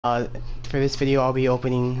Uh, for this video, I'll be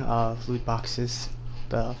opening loot boxes,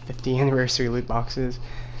 the 50th anniversary loot boxes,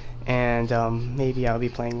 and maybe I'll be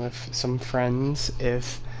playing with some friends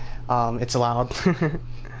if it's allowed.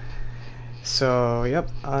 So, yep,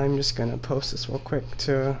 I'm just gonna post this real quick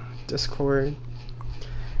to Discord,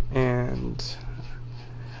 and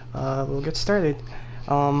we'll get started.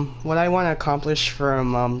 What I want to accomplish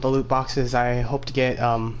from the loot boxes, I hope to get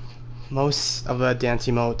most of the dance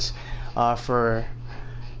emotes for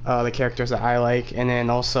the characters that I like, and then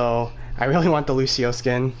also I really want the Lucio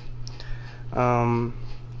skin. But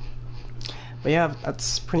yeah,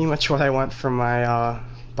 that's pretty much what I want from my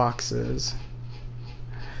boxes.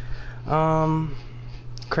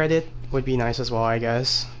 Credit would be nice as well, I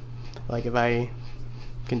guess. Like if I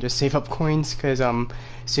can just save up coins, because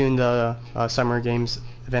soon the Summer Games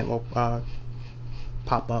event will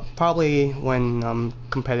pop up. Probably when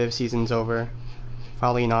competitive season's over.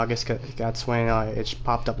 Probably in August, 'cause that's when it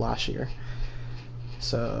popped up last year.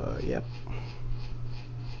 So, yep.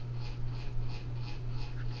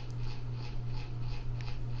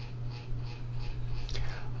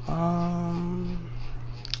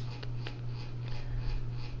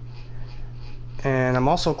 And I'm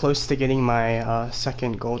also close to getting my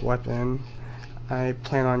second gold weapon. I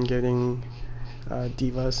plan on getting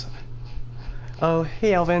Divas. Oh,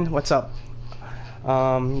 hey Elvin, what's up?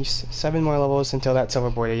 7 more levels until that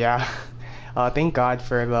silver border, yeah. Thank God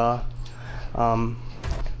for the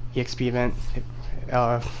EXP event.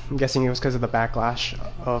 I'm guessing it was because of the backlash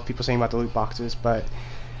of people saying about the loot boxes, but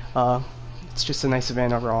it's just a nice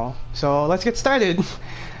event overall. So let's get started.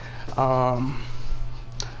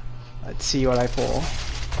 Let's see what I pull.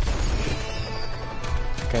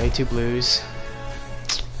 Okay, 2 blues.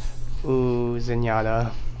 Ooh,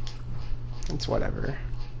 Zenyatta. It's whatever.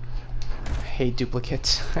 I hate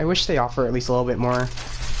duplicates. I wish they offer at least a little bit more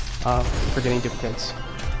for getting duplicates.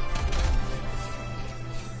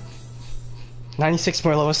 96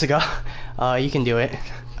 more levels to go. You can do it,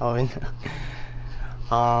 Elvin.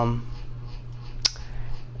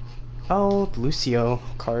 Oh, Lucio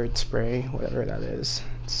card spray, whatever that is.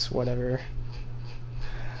 It's whatever.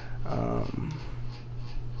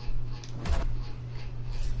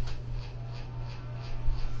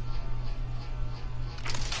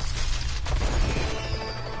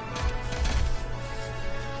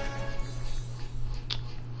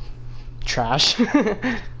 Trash. Oh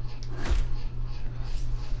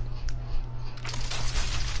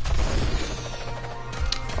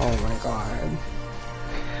my god.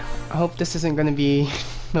 I hope this isn't gonna be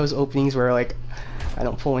those openings where like I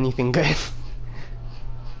don't pull anything good.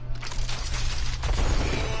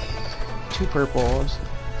 2 purples.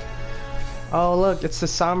 Oh look, it's the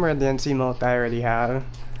Sombra dance emote that I already have.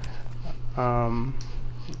 Yeah,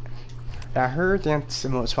 her dance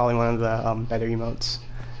emote is probably one of the better emotes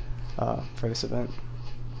for this event.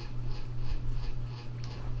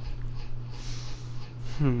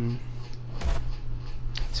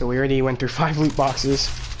 So we already went through 5 loot boxes.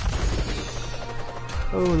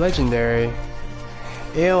 Oh, legendary.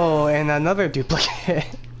 Ew, and another duplicate.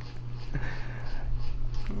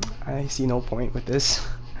 I see no point with this.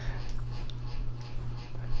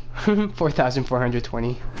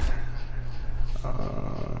 4,420.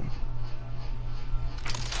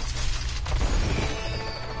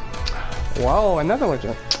 Whoa, another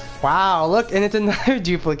legend. Wow, look, and it's another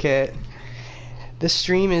duplicate. This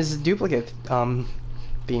stream is duplicate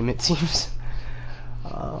theme, it seems.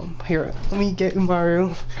 Here, let me get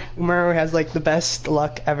Umaru. Umaru has like the best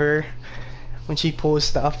luck ever when she pulls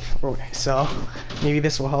stuff, so maybe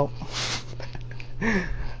this will help.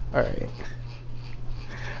 Alright.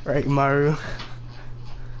 Alright, Umaru.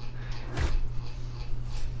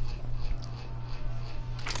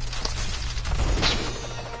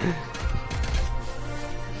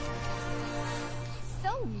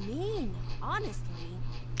 So mean, honestly.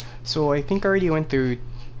 So I think I already went through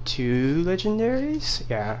 2 legendaries?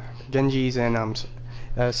 Yeah, Genji's and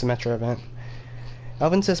Symmetra event.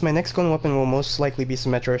 Alvin says my next golden weapon will most likely be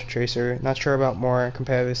Symmetra Tracer. Not sure about more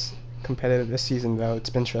competitive this season though. It's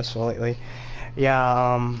been stressful lately.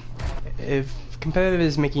 Yeah, if competitive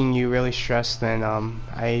is making you really stressed, then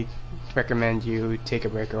I recommend you take a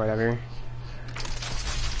break or whatever.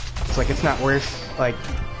 It's like it's not worth like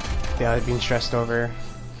being stressed over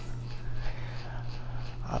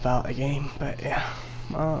about a game, but yeah.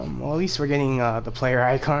 Well, at least we're getting the player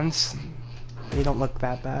icons. They don't look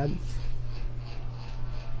that bad.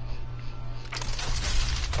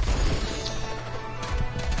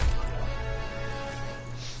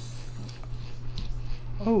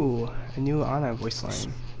 Oh, a new Ana voice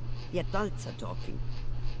line. The adults are talking.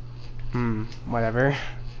 Whatever.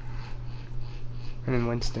 And then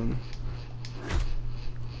Winston.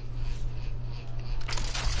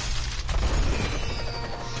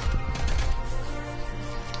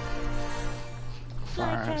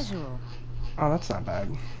 Fly casual. Oh, that's not bad.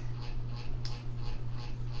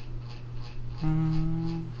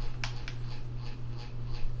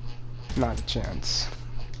 Not a chance.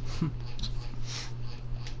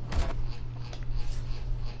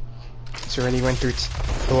 So already went through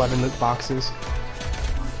 11 loot boxes.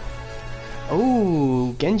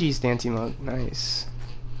 Oh, Genji's dancing mode. Nice.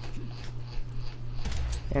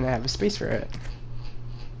 And I have a space for it.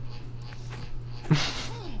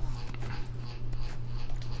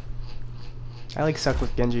 I like suck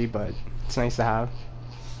with Genji, but it's nice to have.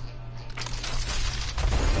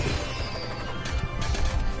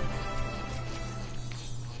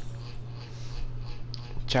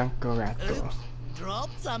 Jankorato. Drop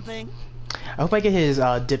something. I hope I get his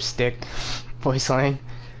dipstick voice line.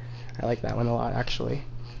 I like that one a lot, actually.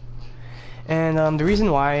 And the reason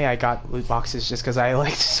why I got loot boxes is just because I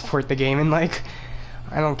like to support the game, and like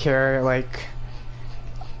I don't care, like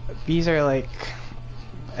these are like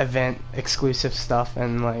event exclusive stuff,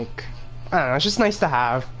 and like I don't know, it's just nice to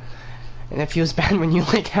have. And it feels bad when you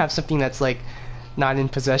like have something that's like not in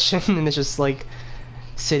possession and it's just like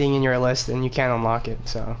sitting in your list and you can't unlock it.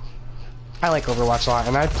 So I like Overwatch a lot,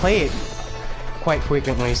 and I play it quite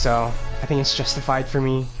frequently, so I think it's justified for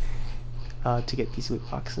me to get these loot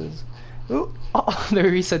boxes. Ooh, oh, the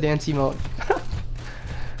Risa dance emote.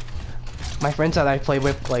 My friends that I play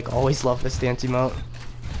with like always love this dance emote.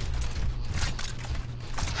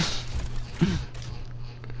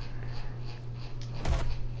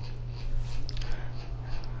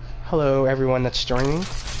 Hello everyone that's joining.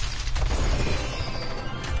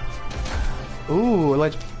 Ooh,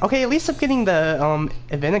 like, okay, at least I'm getting the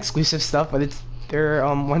event exclusive stuff, but it's they're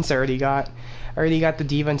ones I already got. I already got the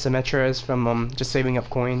Diva and Symmetras from just saving up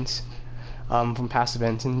coins from past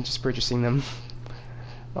events and just purchasing them.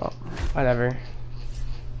 Well, whatever.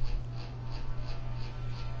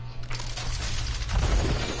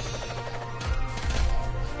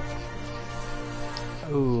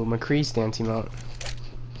 Ooh, McCree's dance emote.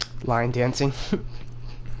 Line dancing.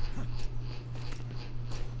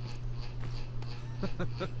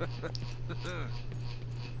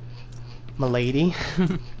 Milady.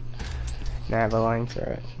 Now I have a line for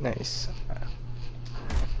it. Nice.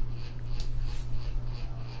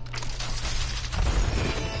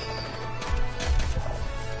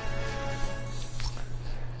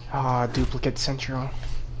 Ah, duplicate central.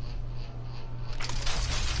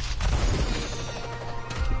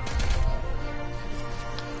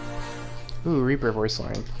 Ooh, Reaper voice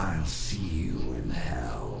line. I'll see you in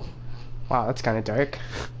hell. Wow, that's kind of dark.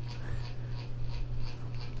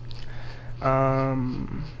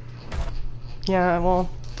 Yeah, well,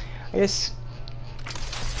 I guess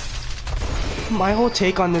my whole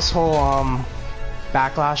take on this whole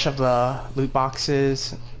backlash of the loot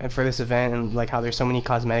boxes and for this event and like how there's so many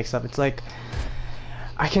cosmetic stuff, it's like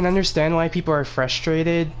I can understand why people are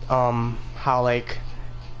frustrated, how like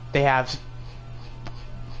they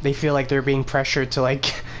feel like they're being pressured to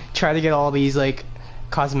like try to get all these like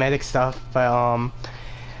cosmetic stuff, but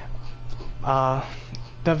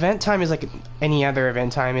the event time is like any other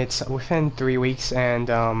event time. It's within 3 weeks, and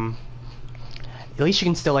at least you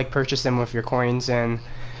can still like purchase them with your coins, and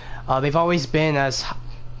they've always been as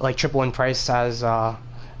like triple in price as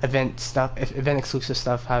event stuff, if event exclusive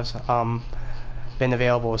stuff has been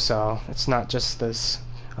available. So it's not just this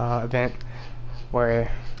event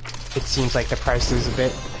where it seems like the price is a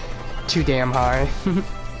bit too damn high.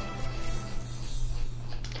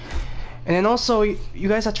 And then also you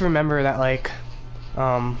guys have to remember that like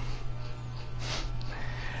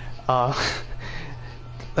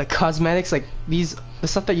like cosmetics, like the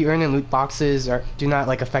stuff that you earn in loot boxes do not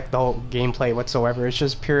like affect the whole gameplay whatsoever. It's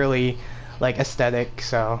just purely like aesthetic,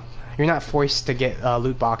 so you're not forced to get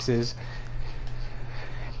loot boxes.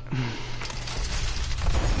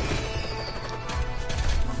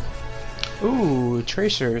 Ooh,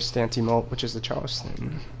 Tracer's dance emote, which is the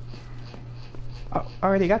Charleston. Oh, I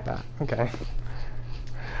already got that. Okay.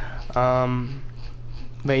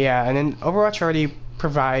 But yeah, and then Overwatch already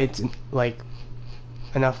provides like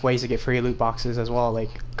enough ways to get free loot boxes as well, like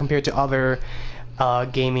compared to other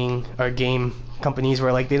gaming or game companies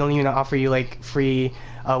where like they don't even offer you like free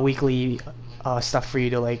weekly stuff for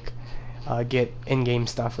you to like get in-game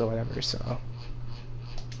stuff or whatever. So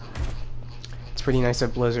it's pretty nice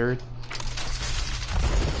at Blizzard.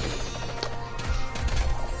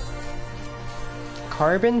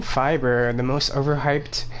 Carbon Fiber, the most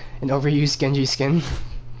overhyped and overused Genji skin.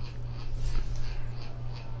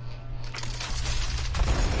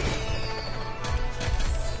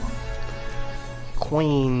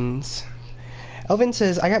 Coins. Elvin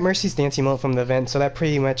says, I got Mercy's dance emote from the event, so that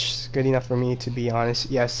pretty much is good enough for me, to be honest.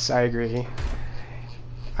 Yes, I agree.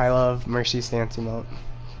 I love Mercy's dance emote.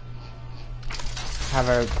 Have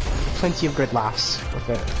a plenty of good laughs with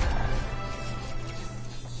it.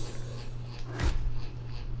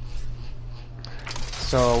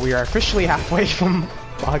 So we are officially halfway from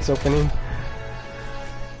box opening.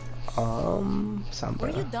 Samba.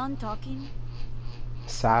 Were you done talking?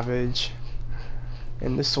 Savage.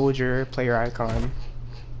 And the soldier player icon.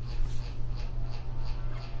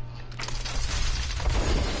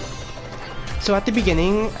 So at the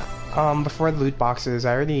beginning, before the loot boxes,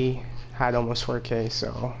 I already had almost 4K,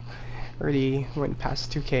 so already went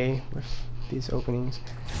past 2K with these openings.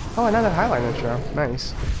 Oh, another highlight intro.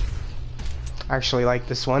 Nice. I actually like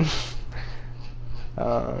this one.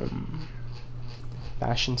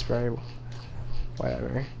 Fashion spray.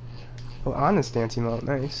 Whatever. Oh, honest dance emote.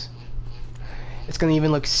 Nice. It's gonna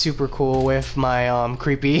even look super cool with my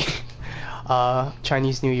creepy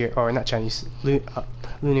Chinese New Year, or not Chinese,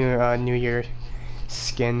 Lunar New Year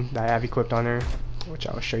skin that I have equipped on her, which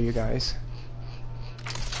I'll show you guys.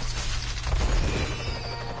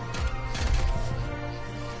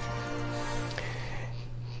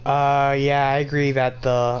 Yeah, I agree that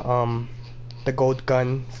the gold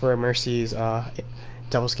gun for Mercy's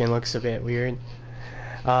double skin looks a bit weird.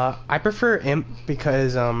 I prefer Imp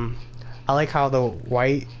because I like how the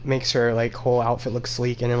white makes her like whole outfit look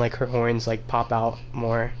sleek, and then like her horns like pop out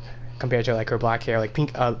more compared to like her black hair. Like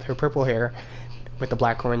pink, her purple hair with the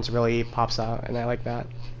black horns really pops out, and I like that.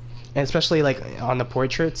 And especially like on the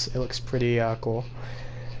portraits, it looks pretty cool.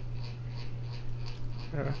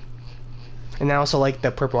 And I also like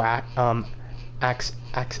the purple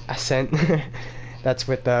accent that's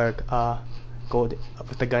with the gold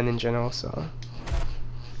with the gun in general. So.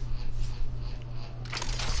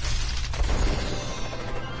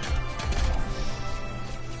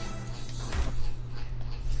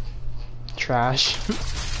 Trash.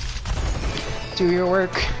 Do your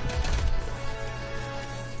work.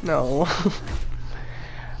 No.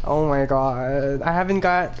 Oh my god. I haven't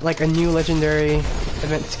got like a new legendary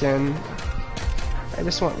event skin. I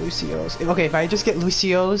just want Lucio's. Okay, if I just get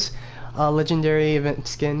Lucio's legendary event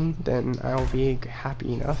skin, then I'll be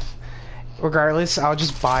happy enough. Regardless, I'll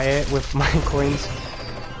just buy it with my coins.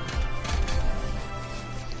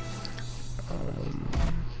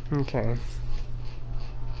 Okay.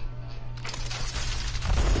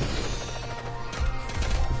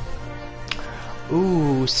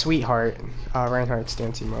 Ooh, sweetheart. Reinhardt's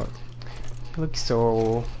dance emote. He looks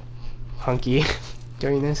so hunky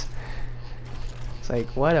during this. It's like,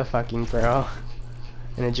 what a fucking bro.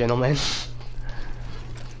 And a gentleman.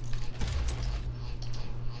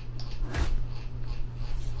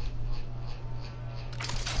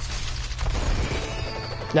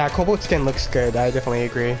 Yeah, Cobalt skin looks good. I definitely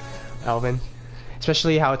agree, Alvin.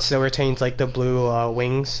 Especially how it still retains like the blue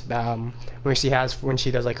wings that Mercy has when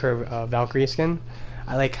she does like her Valkyrie skin.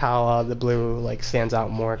 I like how the blue like stands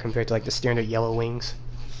out more compared to like the standard yellow wings.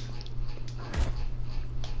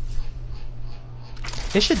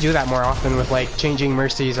 They should do that more often with like changing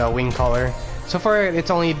Mercy's wing color. So far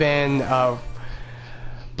it's only been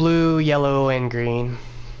blue, yellow, and green.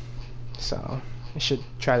 So I should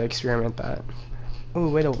try to experiment that. Oh,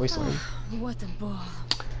 wait a voice line. What a ball.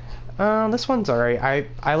 This one's alright.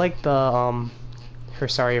 I like the her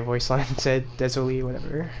sorry voice line said Desoli,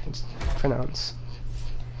 whatever it's pronounced.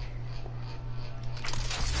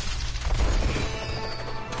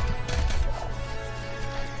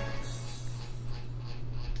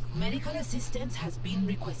 Medical assistance has been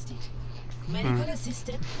requested. Medical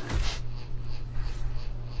assistance.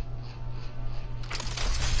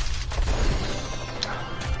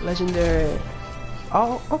 Legendary.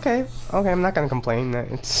 Oh, okay. Okay, I'm not gonna complain.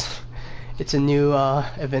 It's a new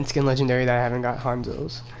event skin legendary that I haven't got.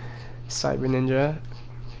 Hanzo's Cyber Ninja.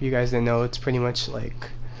 If you guys didn't know, it's pretty much like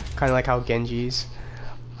kind of like how Genji's,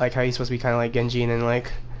 like how he's supposed to be kind of like Genji, and then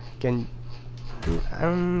like Genji's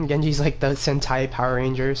like the Sentai Power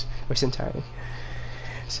Rangers or Sentai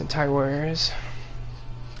Warriors.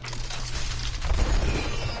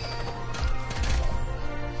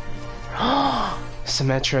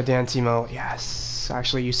 Symmetra dance emote, yes. I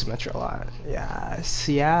actually use Symmetra a lot. Yes,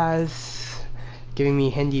 yes. Giving me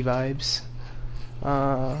Hindi vibes.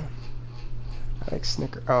 I like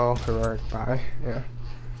Snicker. Oh, heroic bye. Yeah.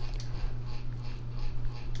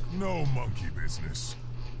 No monkey business.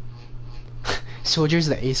 Soldier's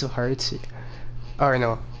the Ace of Hearts. Oh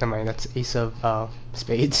no, never mind. That's Ace of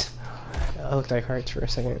Spades. It looked like hearts for a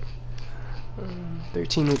second.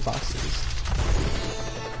 13 loot boxes.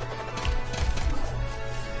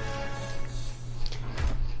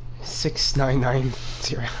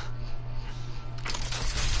 6990.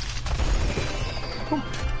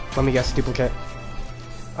 Let me guess, duplicate.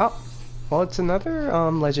 Oh, well, it's another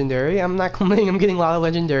legendary. I'm not complaining. I'm getting a lot of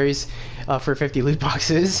legendaries for 50 loot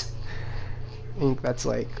boxes. I think that's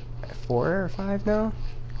like 4 or 5 now.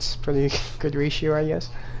 It's pretty good ratio, I guess.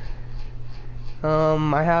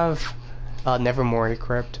 I have Nevermore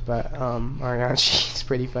equipped, but Ariana, she's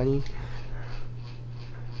pretty funny.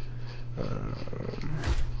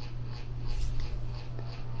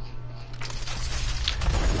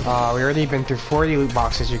 We already been through 40 loot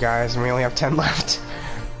boxes, you guys, and we only have 10 left.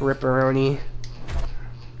 Ripperoni.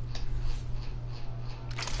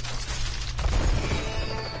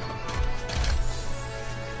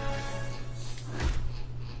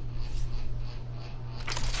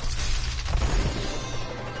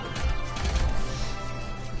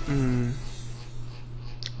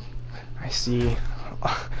 I see.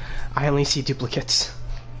 I only see duplicates.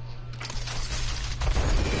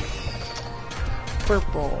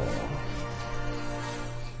 Purple.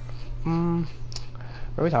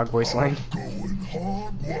 Roadhog voice line. Going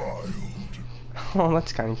hard wild. Oh,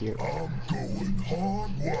 that's kind of cute. I'm going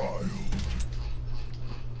hard wild.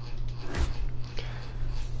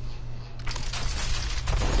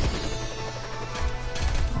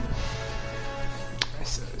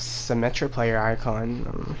 Symmetra player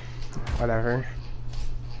icon. Whatever.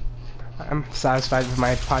 I'm satisfied with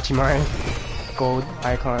my Pachimari gold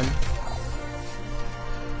icon.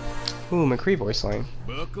 Ooh, McCree voice line.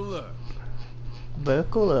 Buckle up.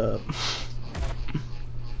 Buckle up.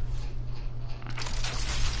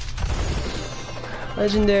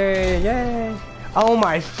 Legendary, yay! Oh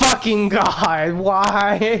my fucking god,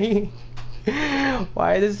 why?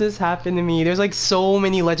 Why does this happen to me? There's like so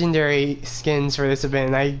many legendary skins for this event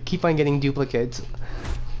and I keep on getting duplicates.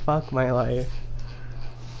 Fuck my life.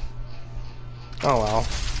 Oh well.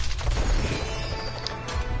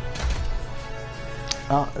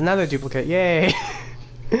 Oh, another duplicate, yay!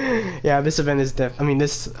 Yeah, this event is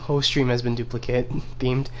this whole stream has been duplicate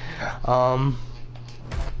themed.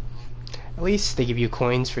 At least they give you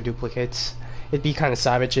coins for duplicates. It'd be kind of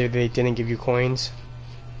savage if they didn't give you coins.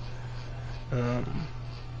 And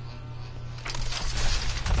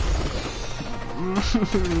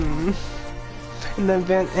the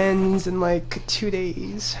event ends in like 2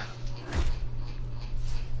 days.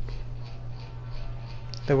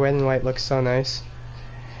 The red and white looks so nice.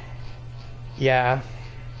 Yeah.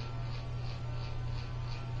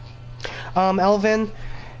 Elvin,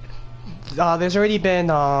 there's already been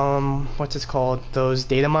what's it called? Those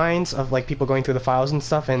data mines of like people going through the files and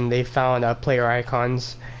stuff, and they found player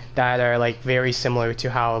icons that are like very similar to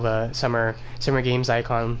how the summer games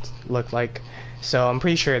icons look like. So I'm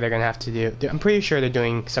pretty sure they're gonna have to do. I'm pretty sure they're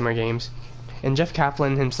doing summer games. And Jeff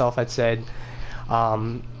Kaplan himself had said,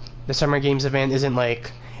 the summer games event isn't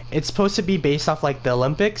like, it's supposed to be based off like the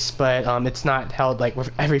Olympics, but it's not held like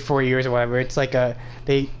every 4 years or whatever. It's like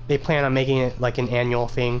they plan on making it like an annual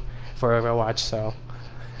thing for Overwatch. So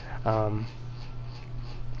I'm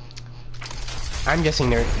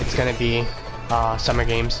guessing it's gonna be summer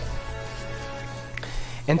games.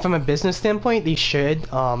 And from a business standpoint, they should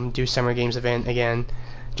do summer games event again,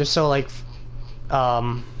 just so like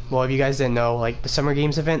well, if you guys didn't know, like the summer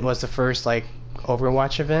games event was the first like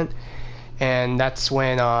Overwatch event, and that's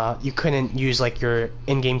when you couldn't use like your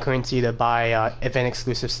in-game currency to buy event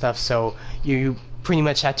exclusive stuff, so you pretty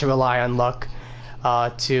much had to rely on luck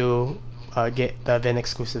to get the event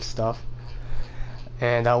exclusive stuff.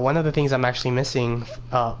 And one of the things I'm actually missing,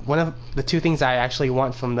 one of the 2 things I actually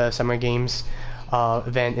want from the summer games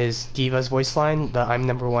event is Diva's voice line, the I'm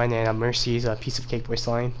number 1, and Mercy's piece of cake voice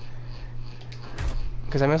line,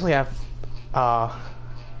 because I mostly have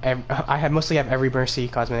mostly have every Mercy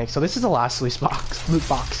cosmetic. So this is the last loot box.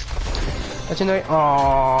 Legendary.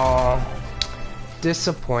 Aww.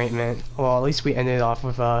 Disappointment. Well, at least we ended off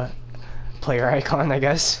with a player icon, I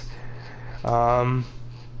guess.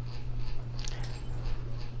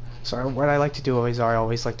 So what I like to do I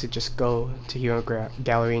always like to just go to Hero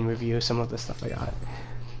Gallery and review some of the stuff I got.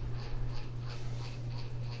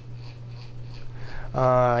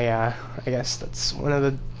 Yeah, I guess that's one of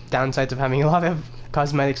the downsides of having a lot of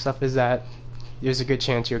cosmetic stuff, is that there's a good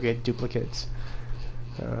chance you'll get duplicates.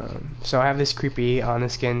 So I have this creepy Ana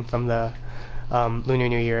skin from the Lunar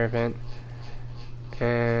New Year event,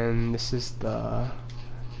 and this is the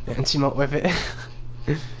dance emote with it.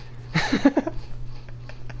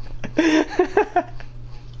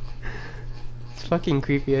 It's fucking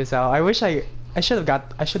creepy as hell. I wish I should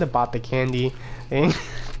have bought the candy thing.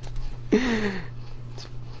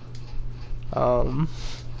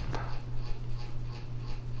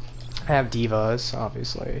 I have divas,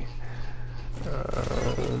 obviously.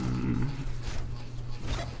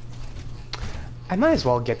 I might as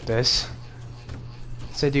well get this.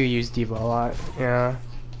 So I do use Diva a lot, yeah.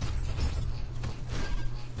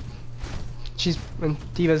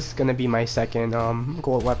 Diva's gonna be my second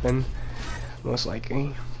gold weapon, most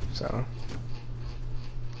likely. So.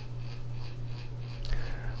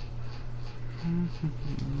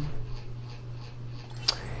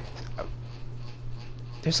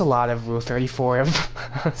 There's a lot of Rule 34 of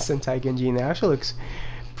Sentai Genji, and it actually looks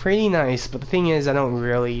pretty nice. But the thing is, I don't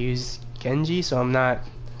really use Genji, so I'm not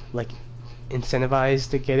like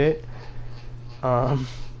incentivized to get it. But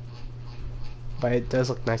it does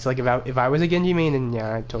look nice. Like if I was a Genji main, then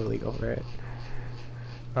yeah, I'd totally go for it.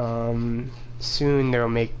 Soon they'll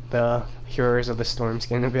make the Heroes of the Storm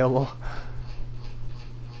skin available.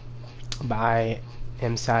 But I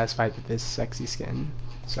am satisfied with this sexy skin.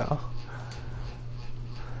 So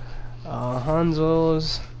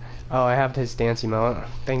Hanzo's. Oh, I have his dance emote.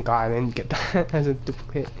 Thank God I didn't get that as a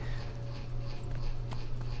duplicate.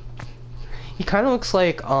 He kind of looks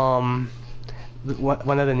like one of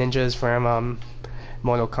the ninjas from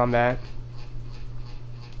Mortal Kombat.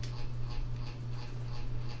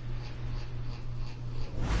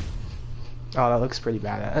 Oh, that looks pretty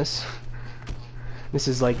badass. This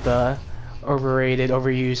is like the overrated,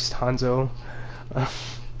 overused Hanzo.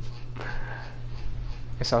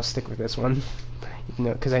 Guess I'll stick with this one,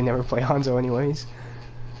 because I never play Hanzo anyways.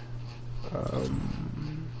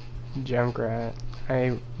 Junkrat.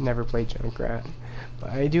 I never played Junkrat,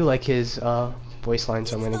 but I do like his voice line,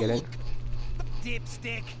 so I'm gonna get it.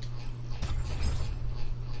 Dipstick.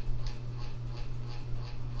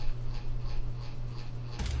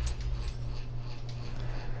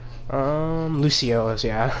 Lucio's,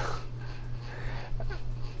 yeah.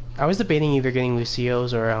 I was debating either getting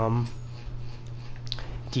Lucio's or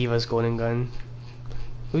Diva's Golden Gun.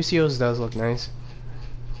 Lucio's does look nice.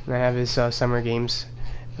 And I have his Summer Games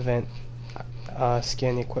event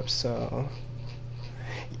skin equipped, so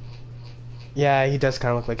yeah, he does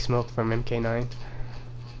kind of look like Smoke from MK9.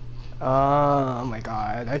 Oh my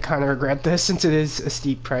god, I kind of regret this since it is a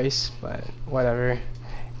steep price, but whatever.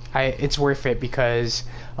 It's worth it because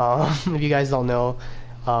if you guys don't know,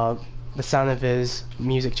 the sound of his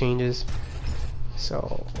music changes,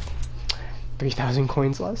 so 3,000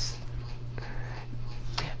 coins less.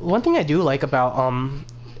 One thing I do like about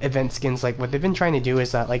event skins, like what they've been trying to do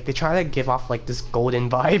is that like they try to give off like this golden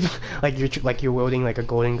vibe, like you're wielding like a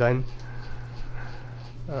golden gun.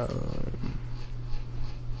 But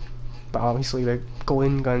obviously the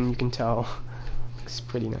golden gun, you can tell, looks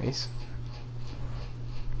pretty nice.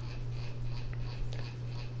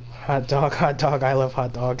 Hot dog, I love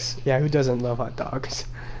hot dogs. Yeah, who doesn't love hot dogs?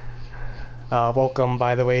 Welcome,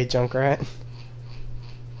 by the way, Junkrat.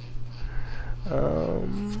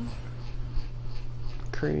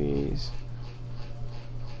 Craze.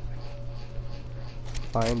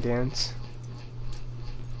 Fine dance.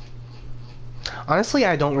 Honestly,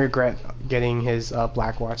 I don't regret getting his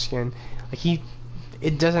Black Watch skin. Like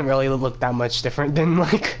it doesn't really look that much different than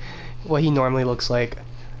like what he normally looks like.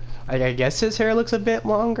 Like I guess his hair looks a bit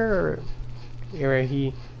longer, or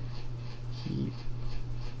he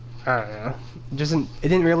I don't know. It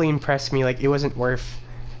didn't really impress me. Like it wasn't worth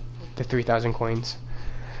the 3,000 coins.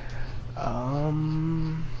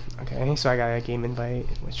 Okay, so I got a game invite,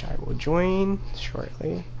 which I will join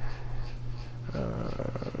shortly.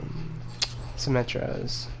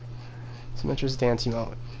 Symmetra's dance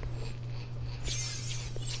emote.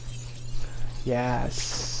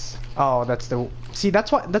 Yes. Oh, that's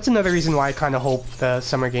another reason why I kind of hope the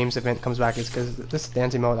Summer Games event comes back, is because this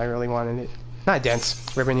dance emote, I really wanted it. Not dance,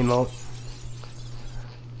 ribbon emote.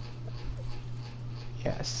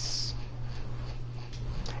 Yes.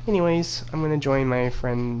 Anyways, I'm gonna join my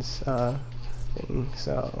friend's thing,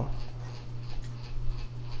 so.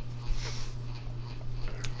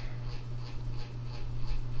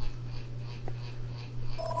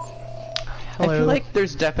 Hello. I feel like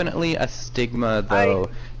there's definitely a stigma, though,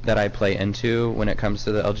 that I play into when it comes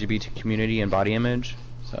to the LGBT community and body image.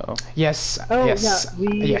 So. Yes. Oh yes.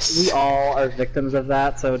 Yeah, we all are victims of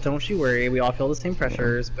that. So don't you worry. We all feel the same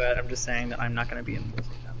pressures. But I'm just saying that I'm not going to be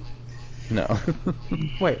enforcing them. No.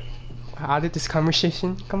 Wait. How did this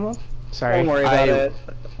conversation come up? Sorry. Don't worry about it.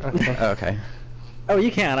 Okay. Okay. Oh,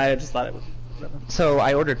 you can. I just thought it was. So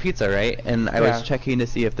I ordered pizza, right? And I was checking to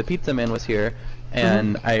see if the pizza man was here,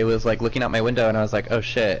 and I was like looking out my window, and I was like, oh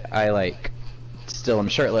shit, I like still am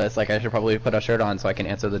shirtless. Like I should probably put a shirt on so I can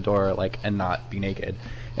answer the door like and not be naked.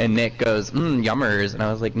 And Nick goes, yummers, and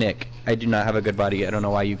I was like, Nick, I do not have a good body. I don't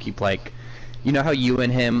know why you keep like you know how you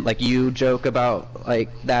and him, like, you joke about like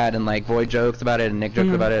that, and like Void jokes about it, and Nick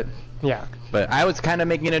jokes about it. Yeah. But I was kind of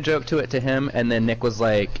making a joke to it to him, and then Nick was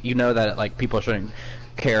like, you know that like people shouldn't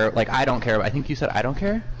care. Like I don't care. I think you said I don't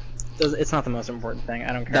care. It's not the most important thing.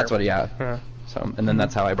 I don't care. That's what. Yeah. Yeah. So and then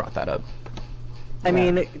that's how I brought that up. I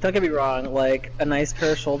mean, don't get me wrong. Like a nice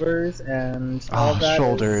pair of shoulders and all of that.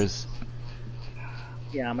 Shoulders.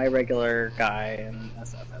 Yeah, my regular guy and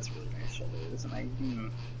SF has really nice shoulders,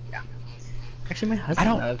 and yeah. Actually, my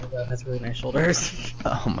husband has really nice shoulders.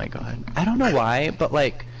 Oh my god. I don't know why, but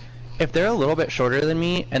like, if they're a little bit shorter than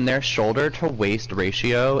me and their shoulder to waist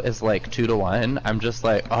ratio is like 2 to 1, I'm just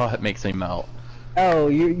like, oh, it makes me melt. Oh,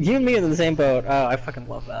 you and me are in the same boat. Oh, I fucking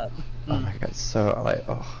love that. Oh my god, so like,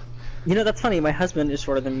 oh. You know, that's funny. My husband is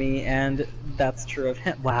shorter than me, and that's true of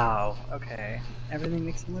him. Wow. Okay. Everything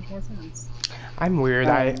makes so much more sense. I'm weird.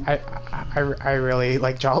 I really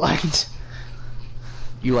like jawlines.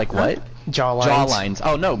 You like what? Jawlines. Jawlines.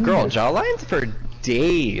 Oh no, girl, jawlines for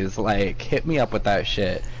days. Like, hit me up with that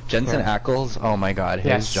shit. Jensen Ackles, oh my god,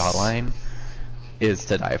 his jawline is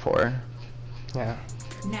to die for. Yeah.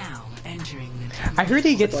 Now entering the I heard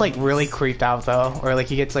he gets like really creeped out though, or like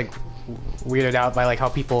he gets like weirded out by like how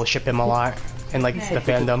people ship him a lot and like the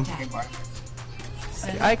fandom.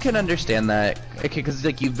 I can understand that, because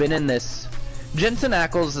like you've been in this. Jensen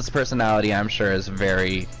Ackles' personality, I'm sure, is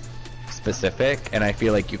very specific, and I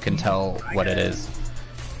feel like you can tell what it is.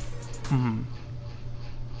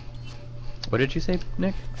 What did you say,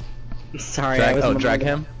 Nick? Sorry, drag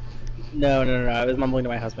him? No. I was mumbling to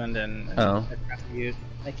my husband, and Oh. I forgot to mute.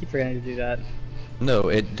 I keep forgetting to do that. No,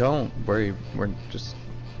 don't worry. We're just.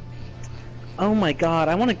 Oh my god,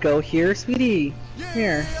 I want to go here, sweetie.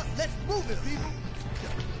 Here. Let's move it, people.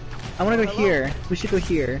 I want to go here. We should go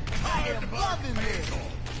here. I am loving this.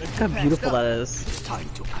 Look how beautiful that is.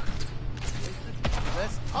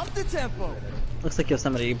 Let's up the tempo. Looks like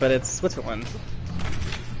Yosemite, but it's Switzerland.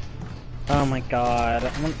 Oh my god.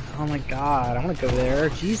 Oh my god. I want to go there.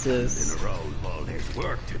 Jesus. Oh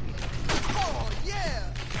yeah.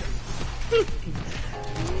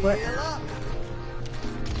 What?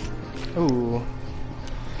 Ooh.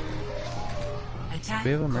 attack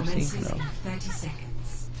We have a mercy? commences No. in 30 seconds.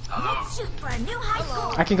 Shoot for a new high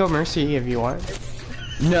score. I can go Mercy if you want.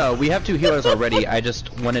 No, we have 2 healers already. I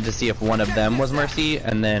just wanted to see if one of them was Mercy,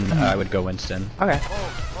 and then I would go Winston. Okay.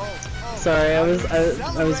 Sorry, I was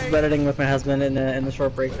redditing with my husband in the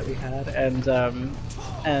short break that we had,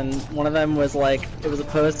 and one of them was like, it was a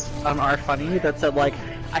post on our funny that said like,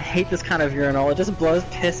 I hate this kind of urinal. It just blows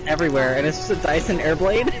piss everywhere, and it's just a Dyson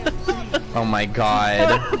Airblade. Oh my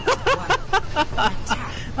god.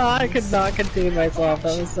 I could not contain myself.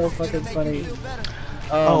 That was so fucking funny.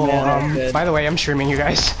 Oh, man, by the way, I'm streaming you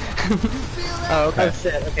guys. Oh, okay. Oh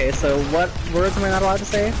shit. Okay, so what words am I not allowed to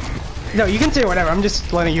say? No, you can say whatever. I'm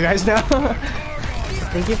just letting you guys know.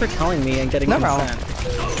 Thank you for telling me and getting No consent.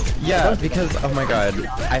 Yeah, because, oh my god.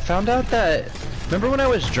 I found out that, remember when I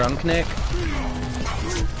was drunk, Nick?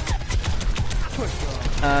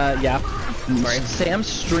 Yeah. Sorry. Sam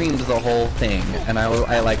streamed the whole thing, and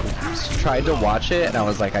I like tried to watch it, and I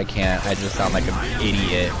was like, I can't. I just sound like an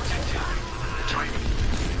idiot.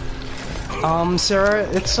 Sarah,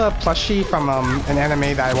 it's a plushie from an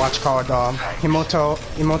anime that I watch called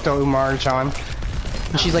Emoto Umar-chan.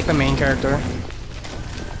 And she's like the main character.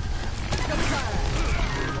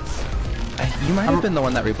 You might have been the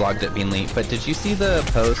one that reblogged it, Beanly, but did you see the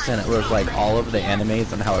post and it was like all of the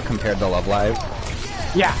animes and how it compared to Love Live?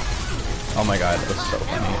 Yeah. Oh my god, it was so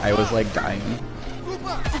funny. I was like dying. Group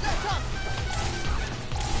up.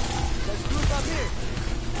 Let's group up here.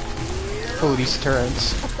 Oh, these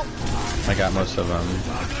turrets. I got most of them.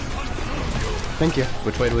 Thank you.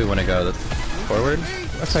 Which way do we want to go? Forward?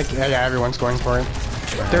 Looks like yeah, everyone's going for it.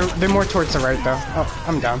 They're more towards the right though. Oh,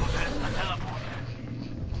 I'm down.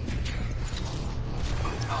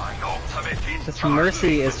 This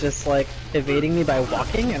Mercy is just like evading me by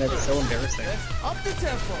walking, and it's so embarrassing. Up the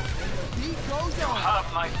tempo. Beat goes on.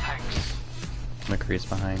 McCree's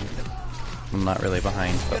behind. I'm not really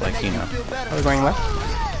behind, but like, you know. Are we going left?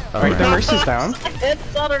 Oh, Alright, the right. Mercy's down.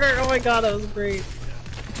 It's on her! Oh my god, that was great.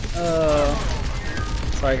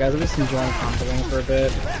 Sorry guys, I'm just enjoying comboing for a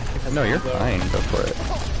bit. No, you're fine. Go for it.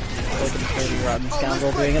 Like a dirty rotten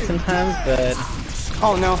scoundrel doing it sometimes, but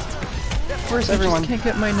Oh no. Where's everyone? I just can't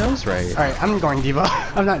get my nose right. Alright, I'm going Diva.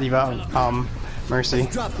 I'm not Diva. Mercy.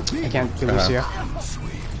 I can't do Lucia.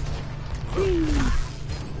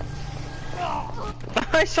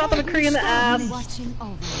 I shot the McCree in the ass. Watching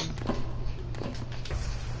over.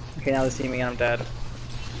 Okay, now they see me and I'm dead.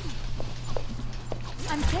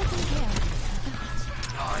 I'm taking care of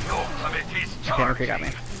Okay, McCree got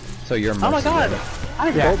me. So you're Mercy. Oh my god! then. I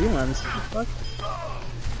have Yeah. gold demons. Fuck.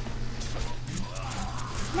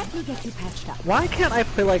 Let me get you patched up. Why can't I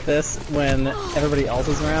play like this when everybody else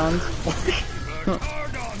is around?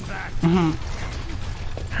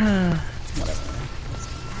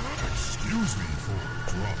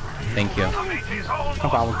 Thank you. No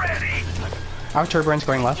problem. Our turbine's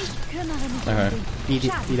going left. Okay.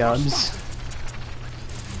 B-dubs.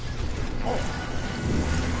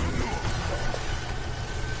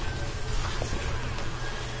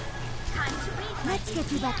 Let's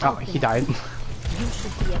get you back Oh, open. he died. You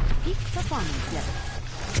should be at peak performance level.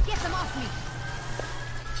 Get them off me.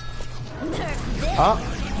 Oh,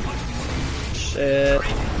 Shit.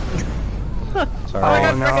 Sorry. Oh my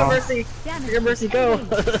god, no. frickin' Mercy! Damn it. Frickin' Mercy, go!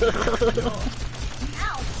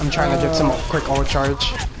 I'm trying to get some quick ult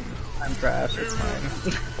charge. I'm trash, it's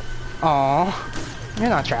fine. Aw, you're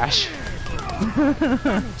not trash.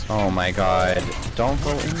 Oh my god. Don't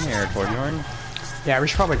go in there, Torbjorn. Yeah, we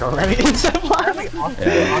should probably go right instead of live.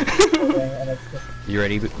 Yeah. You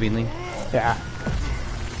ready, Beanley? Yeah.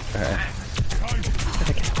 Okay.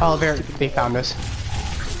 Oh, they found us.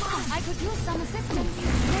 I could use some assistance.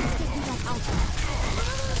 Let's get you back out.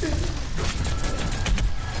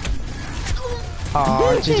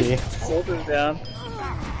 Oh, GG. Soldiers down.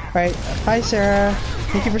 Right, bye Sarah.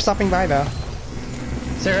 Thank you for stopping by though.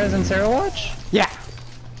 Sarah's in Sarah Watch? Yeah.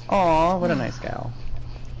 Aw, what a nice gal.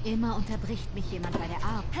 Immer unterbricht mich jemand bei der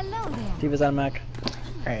Arbeit. Hello there. Diva's on mech.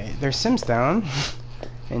 Alright, there's Sims down.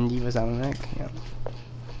 And Diva's on the neck, yeah.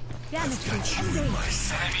 Damage boost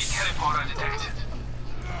engaged.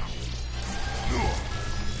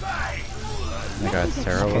 Oh my god,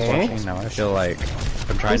 Sarah was Okay. watching. Now I feel like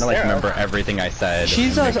I'm trying to Who's like Sarah? remember everything I said.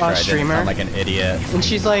 She's and make a sure I didn't streamer. sound like an idiot. And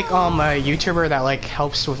she's like a YouTuber that like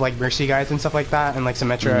helps with like Mercy guides and stuff like that, and like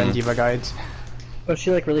Symmetra and Diva guides. Was she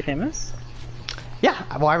like really famous? Yeah,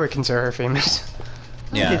 well I would consider her famous.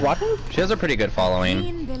 Yeah. She's watching? She has a pretty good following.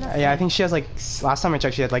 Clean bill of Yeah, I think she has like last time I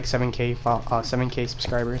checked she had like 7k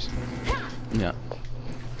subscribers. Yeah.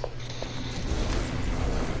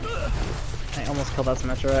 I almost killed that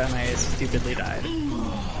Symmetra and I stupidly died. move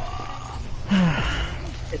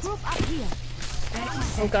up here.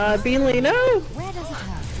 Oh god, Beanley, no! Where does it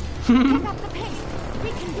hurt? Pick up the pace. We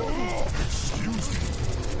can do this.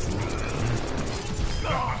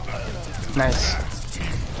 Nice.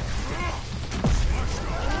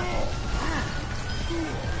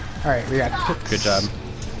 Alright, we got hooks. Good job.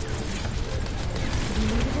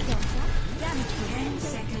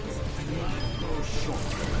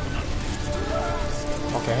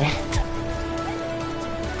 Okay.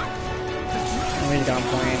 I'm waiting on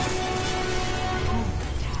point.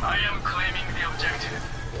 I am claiming the objective.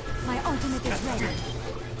 My ultimate is ready.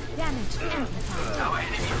 Damage amplified. Our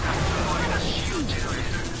enemy has deployed a shield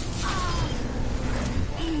generator.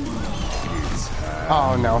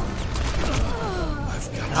 Oh no.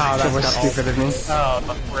 Oh, that was stupid of me. Oh,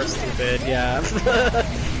 but we're stupid, yeah.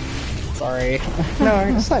 Sorry. No,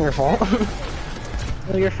 it's not your fault.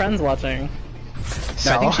 Well, your friend's watching.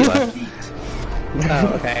 So. No, I think she left.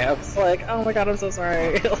 Oh, okay. I was like, oh my god, I'm so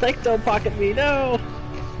sorry. Like, don't pocket me, no!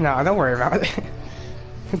 No, don't worry about it.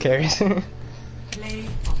 Who cares? Play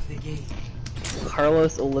of the game.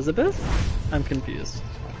 Carlos Elizabeth? I'm confused.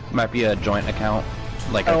 Might be a joint account,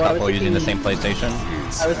 like a Oh, I was couple using the same thinking- PlayStation.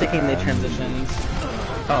 I was thinking they transitioned.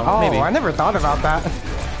 Oh, Oh, maybe. I never thought about that.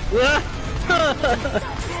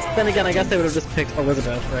 Then again, I guess they would have just picked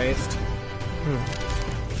Elizabeth, right?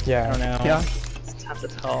 Yeah. I don't know. Yeah. It's tough to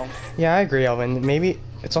tell. Yeah, I agree, Elvin. Maybe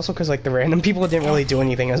it's also because like the random people didn't really do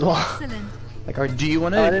anything as well. Excellent. Like our. Do you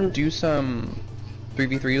want Oh, I to didn't- do some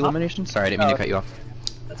 3v3 elimination? Sorry, I didn't mean Oh. to cut you off.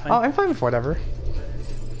 That's Oh, fine. I'm fine with whatever.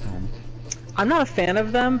 I'm not a fan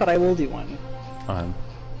of them, but I will do one.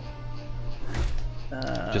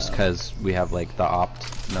 Just because we have like the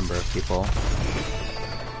opt number of people.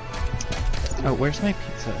 Oh, where's my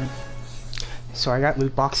pizza? So I got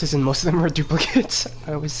loot boxes and most of them were duplicates.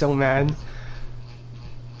 I was so mad.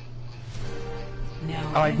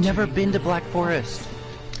 Now Oh, I've never been to Black Forest.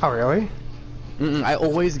 Oh really? I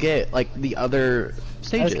always get like the other I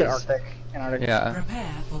stages. just get Arctic. Antarctic. Yeah.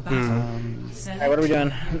 prepare for battle. Alright, what are we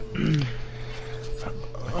doing?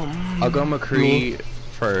 I'll go McCree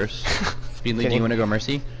first. Beanley, do you want to go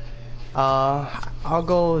Mercy? I'll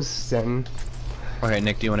go Zen. Okay,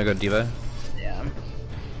 Nick, do you want to go Diva? Yeah.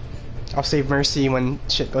 I'll save Mercy when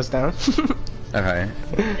shit goes down. Okay.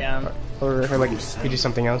 Yeah. or like we do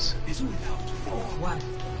something else. One.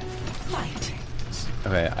 Fight.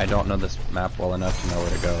 Okay, I don't know this map well enough to know where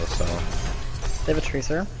to go, so. They have a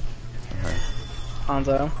Tracer. Okay.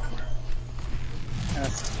 Hanzo.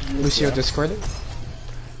 Lucio discorded.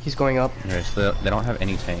 He's going up. Okay, so they don't have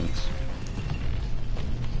any tanks.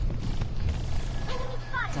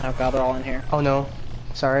 Oh god, they're all in here. Oh no.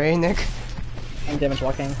 Sorry, Nick. I'm damage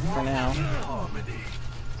walking for now.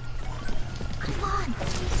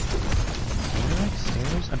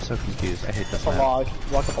 Stairs? I'm so confused. I hate this A map. log.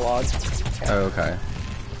 Walk up a log. Oh, okay.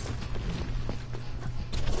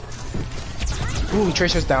 Ooh,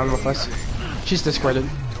 Tracer's down with us. She's discorded.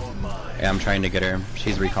 Yeah, I'm trying to get her.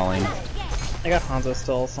 She's recalling. I got Hanzo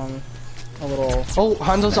still, so I'm a little... Oh,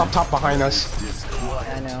 Hanzo's up top behind us.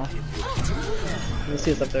 I know. You'll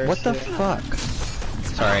see us up there. What the too. fuck?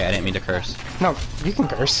 Sorry, I didn't mean to curse. No, you can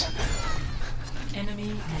curse.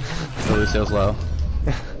 Enemy The Lucio's low.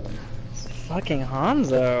 Fucking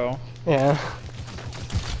Hanzo. Yeah.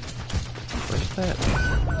 Where's that?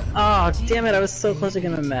 Oh, damn it, I was so close to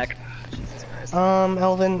getting a mech. Jesus Christ.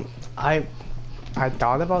 Elvin, I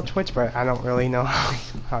thought about Twitch, but I don't really know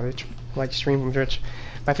how to like stream from Twitch.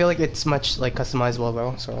 I feel like it's much like customizable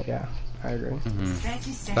though, so yeah, I agree.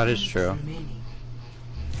 That is true.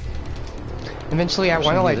 Eventually, I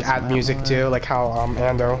want to like this add map music more. too, like how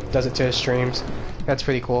Ando does it to his streams. That's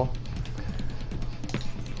pretty cool.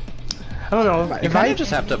 I don't know You if kind I of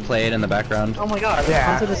just have to play it in the background. Oh my god,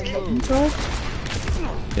 Yeah. Hanzo just killed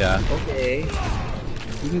himself? Yeah. Okay.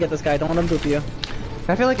 You can get this guy, don't let him boop you.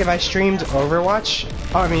 I feel like if I streamed Overwatch,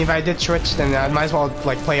 I mean if I did Twitch, then I might as well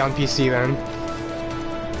like play on PC then.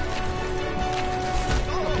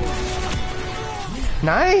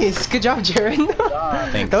 Nice, good job, Jared.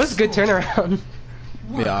 Thanks. That was a good turnaround.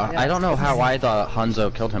 Yeah. I don't know why I thought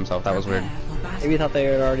Hanzo killed himself. That was weird. Maybe you thought they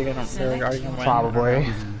were already gonna win. Probably.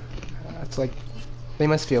 That's like, they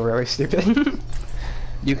must feel really stupid.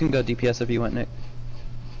 You can go DPS if you want, Nick.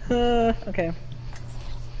 Okay.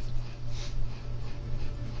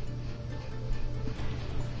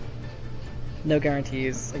 No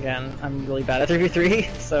guarantees. Again, I'm really bad at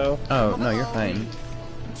 3v3, so... Oh, no, you're fine.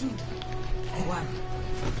 2, 1.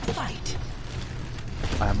 Fight.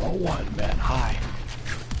 I'm a one-man high.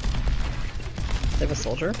 They have a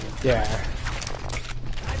soldier. Yeah.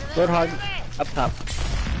 Roadhog, up top.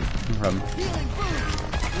 From Healing boost.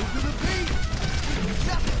 Move to the beat.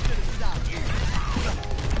 Nothing should have stopped you.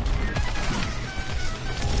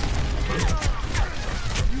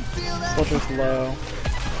 You feel that? Soldier's low.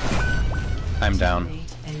 I'm down.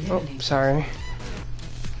 Oh, sorry.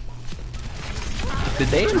 Did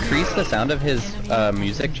they increase the sound of his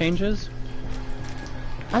music changes?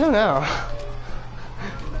 I don't know.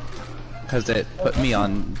 Because it put me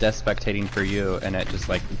on desk spectating for you, and it just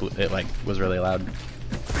like was really loud.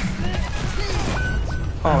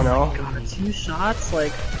 Oh no. God, 2 shots?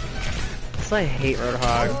 Like... That's why I hate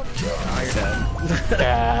Roadhog. Oh, you're dead.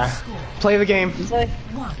 Yeah. Play the game. That's why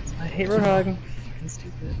I hate Roadhog. Fucking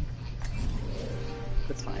stupid.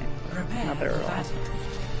 It's fine. Not there at all.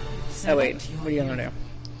 Oh wait, what are you gonna do?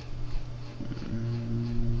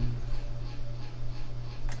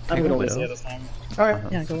 I'm gonna Lucio this time.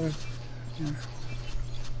 Alright. Yeah, go over.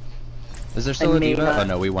 Is there still a may diva? not- Oh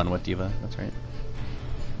no, we won with diva. That's right.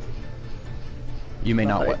 You may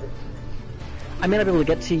not what? I may not be able to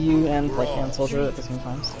get to you and like and soldier at the same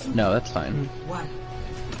time. So. No, that's fine. 1.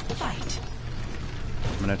 Fight.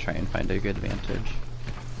 I'm gonna try and find a good vantage.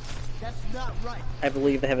 That's not right. I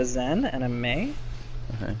believe they have a Zen and a Mei.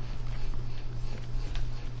 Okay.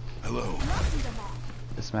 Hello.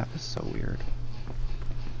 This map is so weird.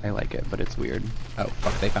 I like it, but it's weird. Oh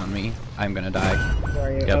fuck, they found me. I'm gonna die. Where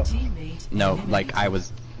are you? Yep. Teammate No, like I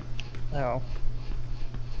was Oh.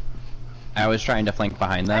 trying to flank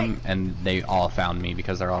behind them, and they all found me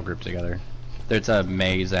because they're all grouped together. There's a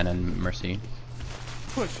Mei, Zen, and Mercy.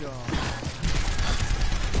 Push on.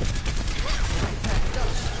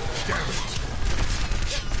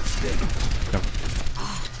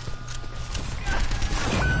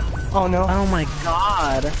 Oh no. Oh my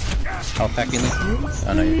god. Health packing.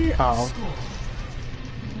 Oh no, you're Oh.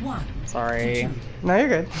 1. Sorry. No, you're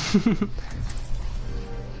good.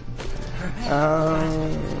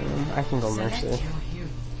 I can go Select Mercy. your hero.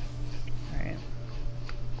 Alright.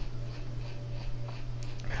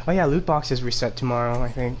 Oh yeah, Lootboxes reset tomorrow, I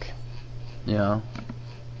think. yeah.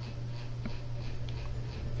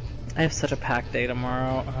 I have such a packed day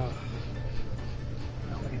tomorrow. Oh.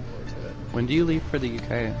 Not looking forward to it. When do you leave for the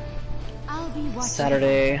UK? I'll be watching.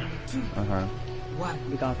 Saturday. Uh huh. 1. I'll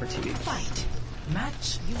be gone for 2 weeks. Fight.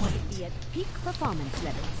 Match You point. will be at peak performance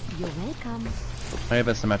levels. You're welcome. I have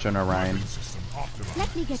a Symmetra and Orion.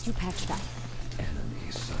 Let me get you patched up. Enemy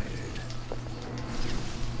sighted.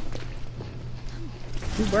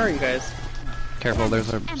 Where are you guys? Careful,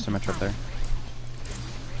 there's a Symmetra up there.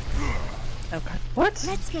 Oh god. What?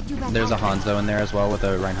 Let's get you back. There's a on track. Hanzo in there as well with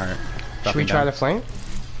a Reinhardt. Should we try to flank?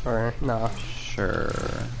 Or no? Sure.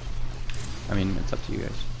 I mean, it's up to you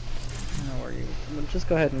guys. No worries. Just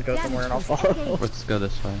go ahead and go somewhere and I'll follow. Let's go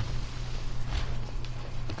this way.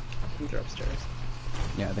 These are upstairs.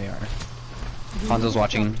 Yeah, they are. Hanzo's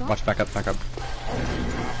watching. Watch, back up, back up.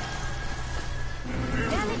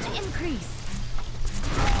 Damage increase.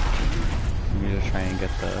 We need to try and get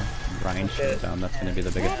the Rhine shield down. That's gonna be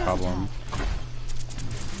the biggest problem.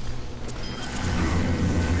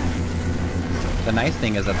 The nice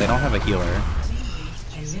thing is that they don't have a healer.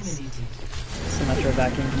 Symmetra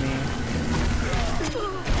vacuumed me.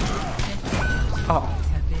 Oh.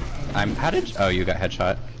 How did? Oh, you got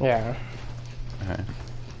headshot. Yeah. Okay.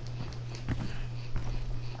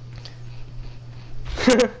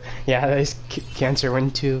 Yeah, there's cancer when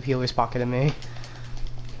 2 healers pocketed me.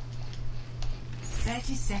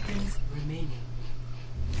 30 seconds remaining.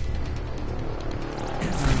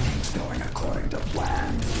 Everything's going according to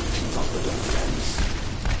plan. Keep up the defense.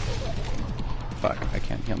 Fuck, I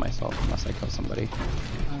can't heal myself unless I kill somebody.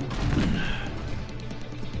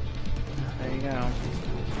 There you go.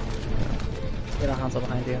 Get a Hanzo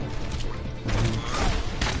behind you.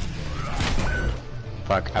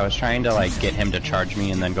 Fuck, I was trying to like get him to charge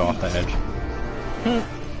me and then go off the edge.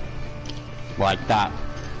 Like that.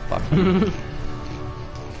 Fuck. Ew,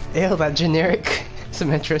 that generic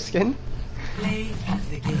Symmetra skin. Play of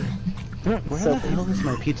the game. Where the hell is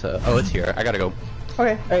my pizza? Oh, it's here. I gotta go.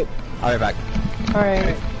 Okay. Alright. I'll be back.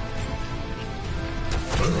 Alright.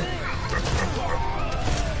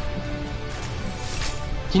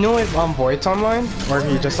 Do you know if Void's online? Or if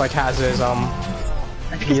he just like has his I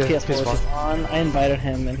think his PS4 was just on. I invited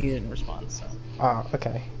him and he didn't respond, so. Oh,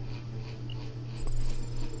 okay.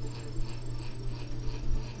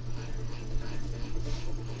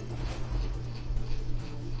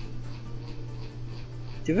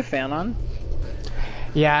 Do you have a fan on?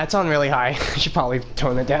 Yeah, it's on really high. I should probably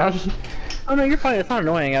tone it down. Oh no, you're fine. It's not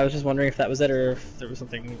annoying. I was just wondering if that was it or if there was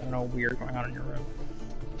something, I don't know, weird going on in your room.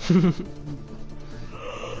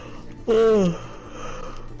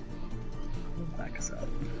 Back us up.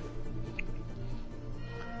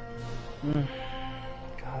 God,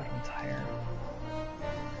 I'm tired.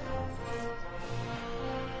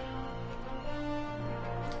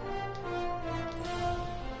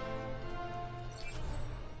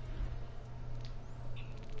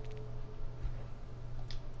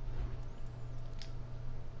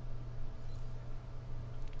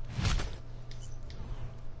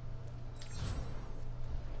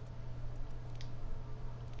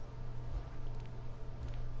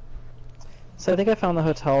 So I think I found the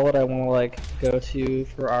hotel that I want to like go to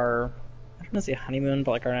for our, I don't want to say honeymoon,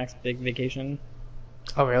 but like our next big vacation.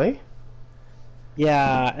 Oh, really?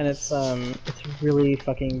 Yeah, and it's really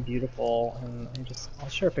fucking beautiful, and I'll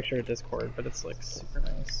share a picture to Discord, but it's like super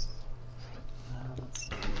nice. Let's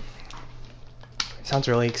see. Sounds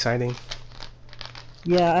really exciting.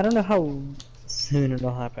 Yeah, I don't know how soon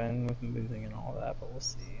it'll happen with moving and all that, but we'll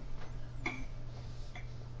see.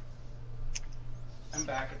 I'm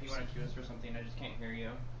back if you want to queue us for something, I just can't hear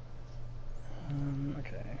you.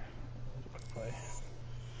 Okay. Quick play.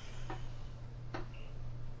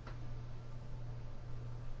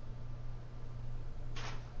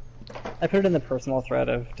 I put it in the personal thread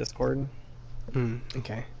of Discord.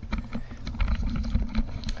 Okay.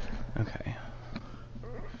 Okay.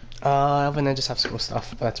 Alvin, I just have school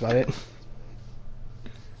stuff, but that's about it.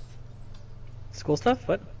 School stuff?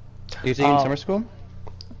 What? Are you taking summer school?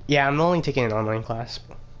 Yeah, I'm only taking an online class.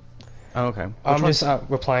 Oh, okay. I'm just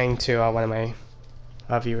replying to one of my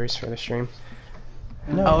viewers for the stream.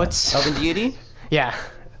 No. Oh, it's Elvin Deity? Yeah.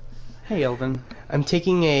 Hey, Elvin. I'm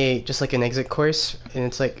taking just like an exit course, and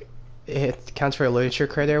it's like it counts for a literature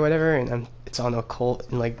credit or whatever, and it's on occult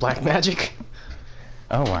and like black magic.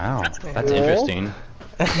 Oh wow, that's cool. interesting.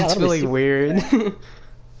 It's really weird.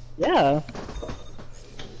 Yeah.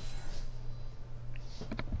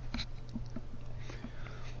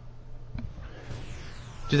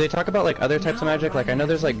 Do they talk about like other types of magic? Like I know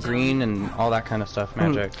there's like green and all that kind of stuff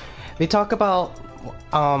magic. They talk about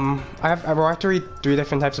I've walked to read 3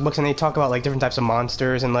 different types of books, and they talk about like different types of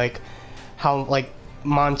monsters and like how like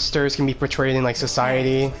monsters can be portrayed in like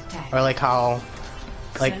society, or like how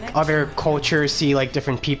like other cultures see like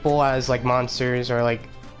different people as like monsters, or like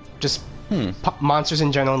just monsters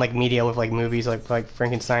in general in like media with like movies like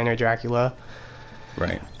Frankenstein or Dracula.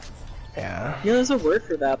 Right. Yeah. Yeah, there's a word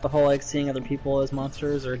for that. The whole like seeing other people as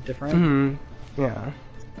monsters or different. Yeah.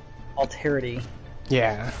 Alterity.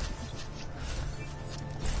 Yeah.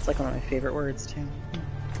 It's like one of my favorite words too.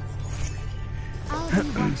 I'll be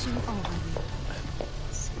watching over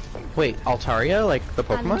you. Wait, Altaria, like the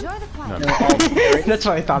I'll Pokemon? enjoy the quiet. No. That's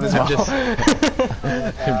what I thought as well.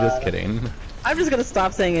 I'm just kidding. I'm just gonna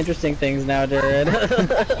stop saying interesting things now, Jared.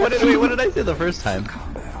 What did I say the first time?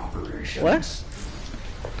 Combat operations. What?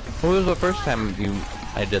 What was the first time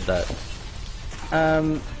I did that?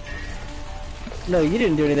 No, you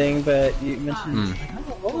didn't do anything, but you mentioned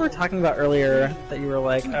what we were talking about earlier that you were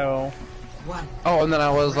like, oh. Oh, and then I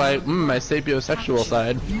was like, my sapiosexual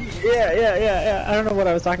side. Yeah. I don't know what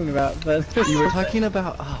I was talking about, but You were talking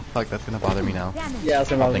about, oh fuck, that's gonna bother me now. Damage. yeah,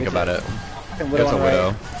 so I'll think about it. There's There's a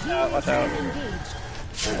widow. Watch out. Engaged.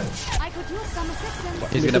 I could use some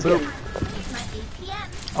assistance. He's gonna boop.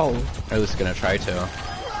 Oh, I was gonna try to.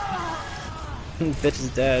 Bitch is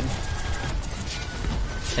dead.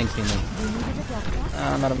 Thanks, Nina.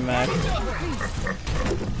 I'm not a mech.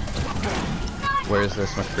 Where is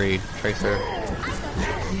this McCree? Tracer.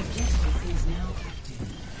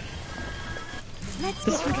 Let's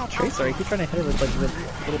This get to that Tracer, I keep trying to hit her with like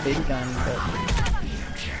the little baby gun, but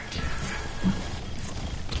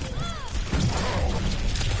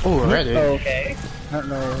already. oh, okay. I don't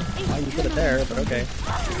know why you put it there, but okay.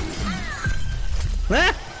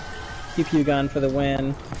 Ah! CPU gun for the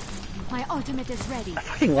win. My ultimate is ready. I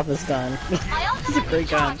fucking love this gun. This is a great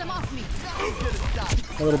gun. Them off me.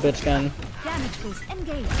 A little bitch gun. Damage boost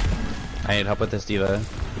engaged. I need help with this diva.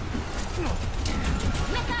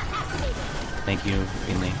 Thank you,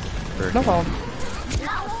 Finley. For No problem.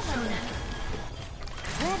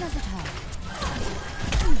 Where does it hurt?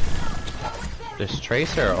 this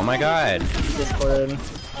Tracer, oh my god. Discord.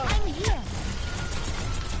 I'm here.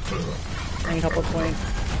 I need help with point.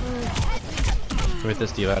 With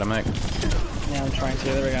this diva, I'm like, Yeah, I'm trying to.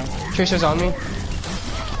 There we go. Tracer's on me.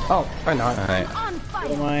 Oh, or not. alright. On fire.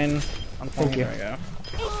 Go mine. I'm Thank you. There we go.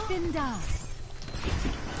 Ich bin da.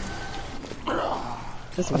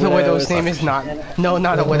 This The widow's name is not. No,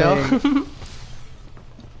 not a widow.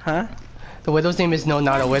 Huh? The widow's name is no,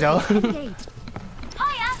 not a widow. Engaged.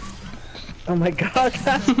 Fire. Oh my god,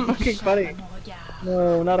 that's fucking funny.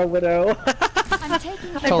 No, not a widow. I'm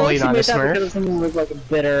taking care. Totally not a Because smurf. someone was like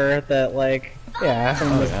bitter that like Yeah.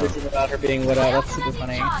 someone was yeah. bitching about her being widow. That's super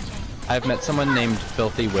funny. I've met someone named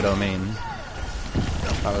Filthy Widowmane.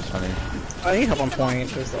 That was funny. I need help on point.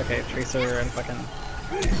 There's okay, Tracer and fucking.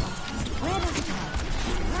 Where does it hurt?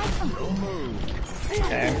 Right on.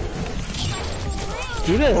 Okay.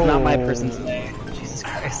 Diva is not my person today. Jesus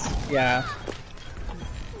Christ. Yeah.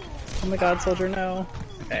 Oh my god, soldier, no.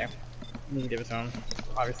 Okay. I need to give it to him.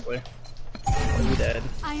 Obviously. You dead.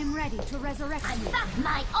 I am ready to resurrect you.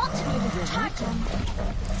 My ultimate is charging.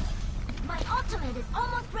 My ultimate is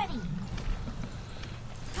almost ready.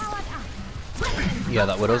 Powered up. Yeah,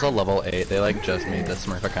 that Widow's a level 8. They like just made this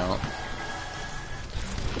Smurf account.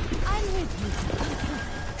 I'm with you.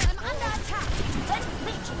 I'm under attack.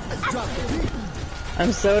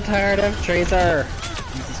 I'm so tired of Tracer.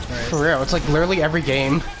 Jesus Christ. For real, it's like literally every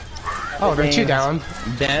game. Oh, they're two down.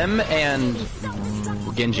 Them and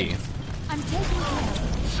Genji. I'm taking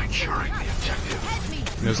care. Securing the objective. Help me.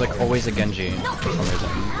 There's like always a Genji for some reason.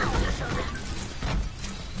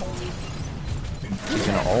 He's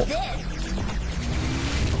gonna ult.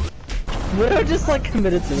 Widow just like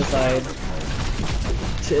committed suicide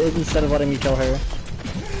instead of letting me kill her.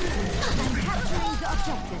 I'm capturing the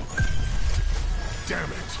objective. Damn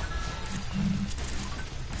it.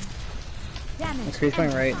 Damage. McCree's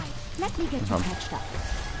going right. amplified. Let me get you patched up.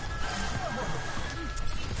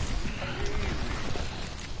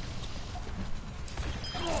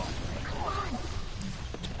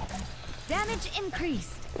 Damage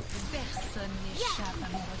increased.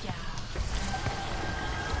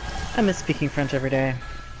 I miss speaking French every day.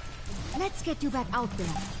 Let's get you back out there.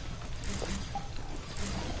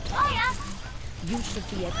 You should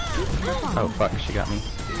be at peak performance. Oh fuck, she got me.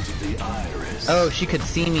 Oh, she could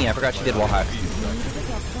see me. I forgot she did wall hack.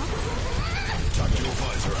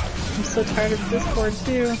 I'm so tired of Discord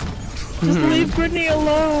too. Just leave Brittany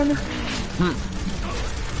alone.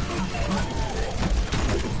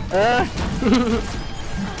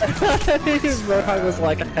 Roadhog was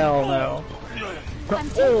like, hell no. I'm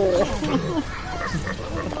taking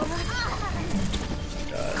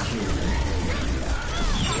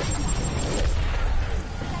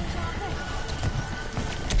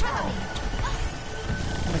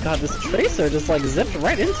Oh my god, this Tracer just like zipped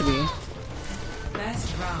right into me.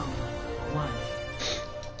 Best round.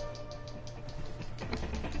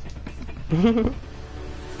 1.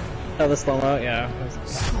 Oh, the slow-mo? Yeah.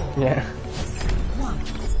 Yeah.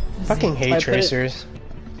 Fucking hate I put it- tracers.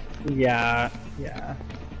 Yeah, yeah.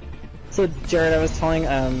 So, Jared, I was telling,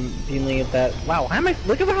 Beanley that, wow, why am I,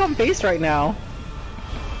 look at how I'm based right now!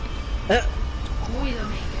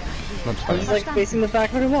 That's I was funny. like facing the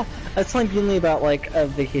back of the wall. I was telling Beanley about like a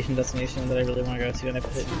vacation destination that I really want to go to, and I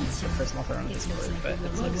put it in a personal photo on Discord. But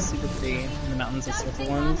it's like super pretty in the mountains of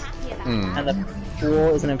Switzerland, and the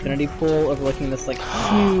pool is an infinity pool overlooking this like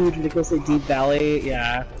huge, ridiculously deep valley.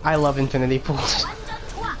 Yeah, I love infinity pools.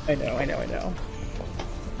 I know.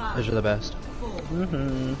 Those are the best.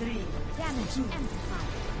 Mm-hmm. Damage amplified.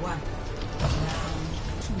 1. Round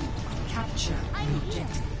 2. Capture the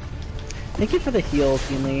objective. Thank you for the heals,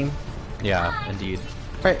 Beanley. Yeah, indeed.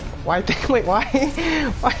 Wait, why? Wait, why?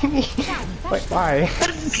 Why me? Wait, why?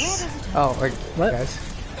 Oh, wait, What? guys.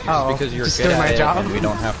 Just Oh, because you're just good doing at my it, job. and we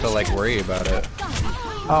don't have to like worry about it.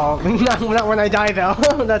 Oh, not when I die though.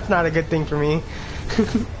 That's not a good thing for me.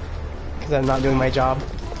 Because I'm not doing my job.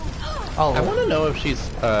 Oh. I want to know if she's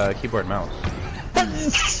keyboard mouse. A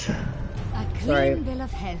clean Sorry. bill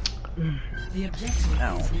of health. The objective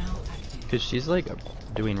Ow. is now active. Because she's like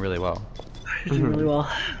doing really well. You're doing really well.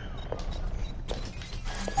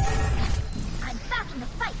 I'm back in the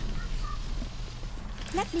fight.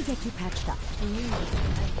 Let me get you patched up.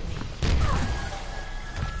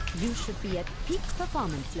 You should be at peak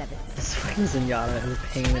performance levels. This fucking Zenyatta is a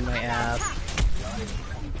pain in my ass.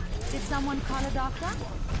 Did someone call a doctor?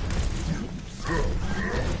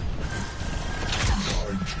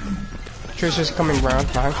 Tracer's coming around.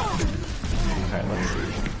 Fine. Okay, let's see.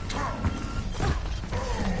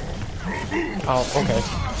 Oh, okay.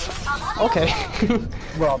 Okay.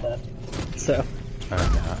 We're all dead. So, No, I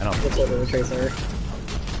don't. let's over the Tracer.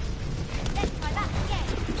 Let's try that again.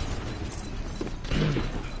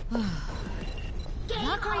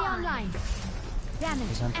 Valkyrie online.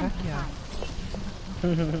 Damage amplified.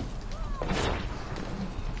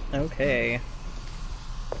 Okay.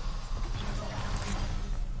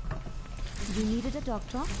 You needed a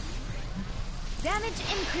doctor? Damage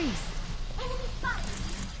increase. Enemy spotted.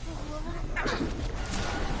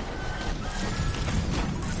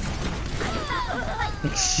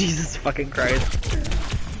 Jesus fucking Christ.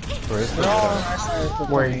 Where is the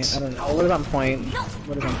Words. I don't know. What is on point?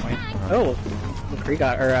 What is on point? Oh, McCree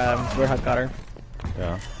got, or Roadhog got her.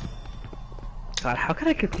 Yeah. God, how could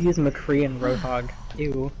I confuse McCree and Roadhog?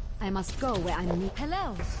 Ew. I must go where I'm needed.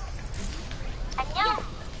 Hello. 안녕.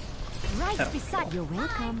 Right Oh. beside you.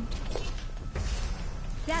 Welcome.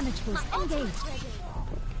 Damage boost engaged.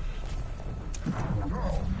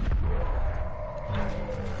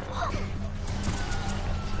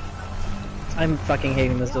 I'm fucking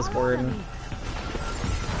hating this Discord.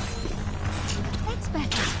 It's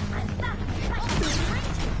better.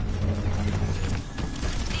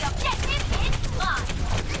 The objective is live.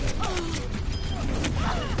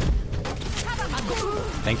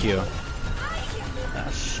 Thank you. Ah,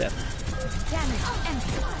 shit. Damage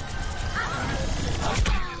amplified.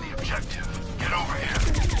 The objective. Get over here.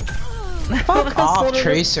 Fuck off, Sort of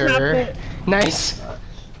Tracer. snapped Nice.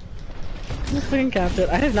 Just fucking capped it.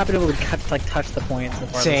 I have not been able to like touch the point so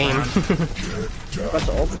far. Same. This round. Bunch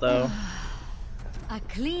of ults though. A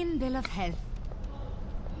clean bill of health.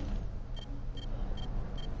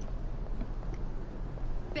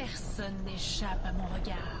 Personne n'échappe à mon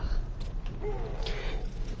regard.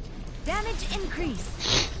 Damage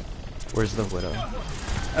increase. Where's the widow?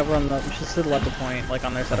 Over on the, she's to the left of point, like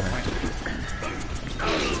on their side of point.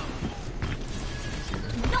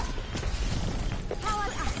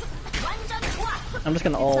 I'm just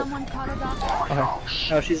gonna ult. Someone call a doctor?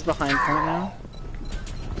 Okay. Oh, she's behind point now.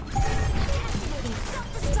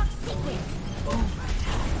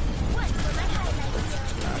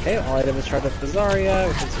 Okay, all I did was try to Zarya,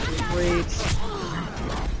 which is great.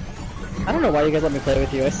 I don't know why you guys let me play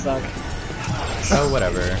with you, I suck. Oh,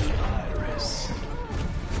 whatever.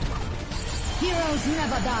 Heroes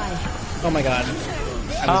never die. Oh my god.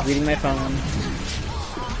 I was reading my phone.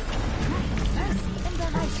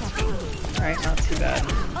 Alright, not too bad.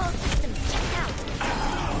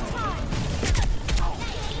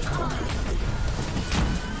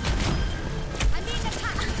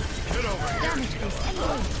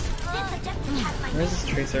 Where's this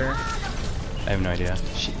Tracer? I have no idea.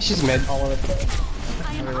 She's mid. All over the place.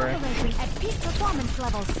 I am Everywhere. operating at peak performance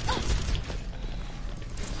levels.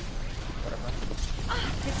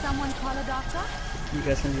 Did someone call a doctor? You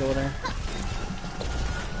guys can go there.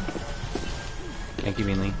 Thank you,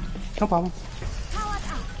 Beanley. No problem. Powered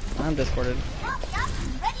up. I'm discorded.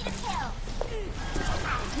 Ready to kill.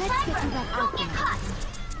 Let's get to that outcome.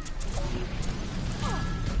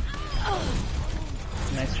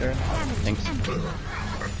 Nice shirt. Thanks.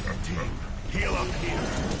 Heal up here.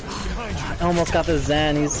 Behind you. I almost got the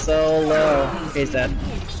Zen, he's so low. Okay, he's dead. On the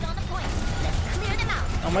point. Let's clear them out.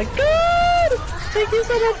 Oh my god! Thank you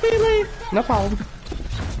so much, Bailey! No problem.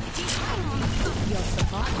 Your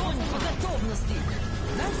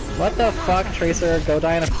What the fuck, Tracer? Go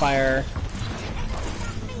die in a fire.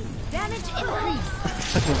 Damage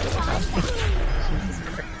increase.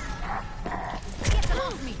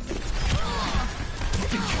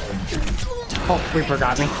 Oh, Reaper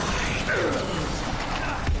got me.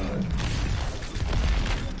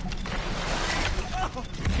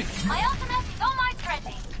 My ultimate is almost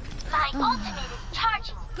ready. My ultimate is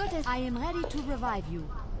charging. Good as I am ready to revive you.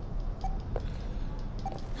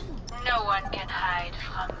 No one can hide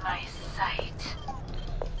from my sight.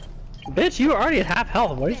 Bitch, you were already at half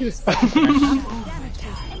health. What did you expect? Damage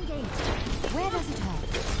is engaged. Where does it hurt?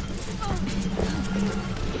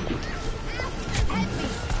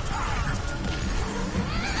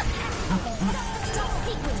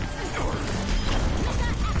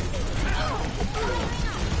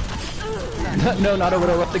 No, not a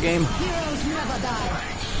widow left the game. Heroes never die.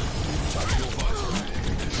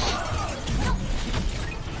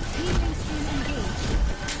 Healing stream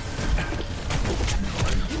engaged.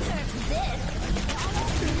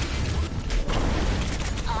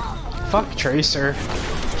 Fuck Tracer.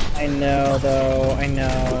 I know, though. I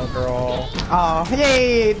know, girl. Oh,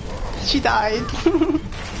 yay! She died.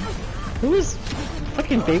 Who is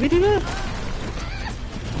fucking baby diva?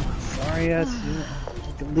 Sorry,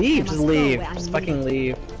 leave. Just leave. Just fucking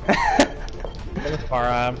leave.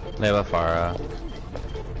 Farah. Layla Farah.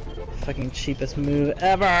 Fucking cheapest move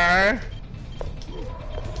ever.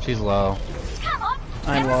 She's low.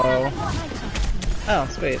 I'm low. Oh,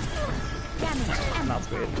 sweet. Not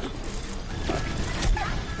sweet. Fuck.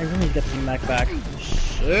 I really need to get the mech back.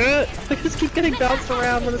 Shit! I just keep getting bounced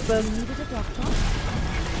around when it's been.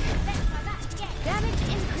 Damage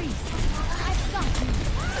increase. I've got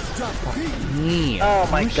you. Me. Oh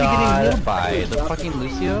my Who's god. she getting hit by? The fucking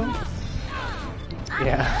Lucio?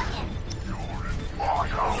 Yeah.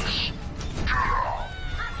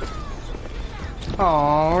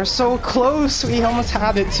 Oh, we're so close. We almost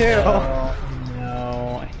had it too.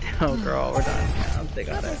 No, I know, girl. We're done. Yeah, they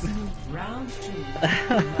got it.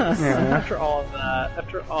 After all of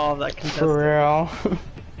that contested. For real.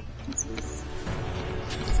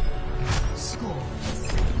 Score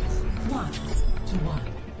 1-1.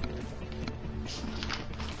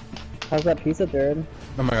 How's that pizza, Jared?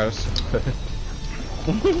 Oh my gosh.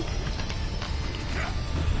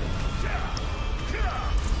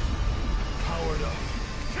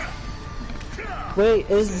 Wait,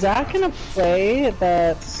 is Zach gonna play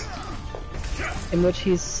that in which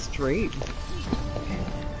he's straight?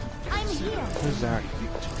 I'm here. Who's Zach?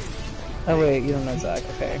 Oh wait, you don't know Zach.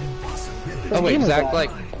 Okay. Oh wait, Zach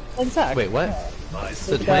like... Like Zach. Wait, what?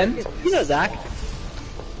 The guy- twin? You know Zach?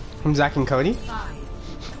 From Zach and Cody?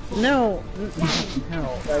 No,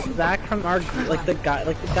 no, like Zach from our the guy.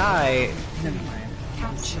 Never mind.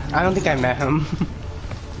 I don't think I met him.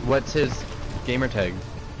 What's his gamer tag?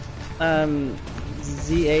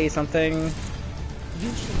 ZA something. You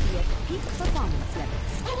should be at peak performance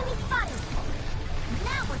levels. Enemy fire.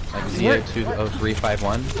 Now we're Like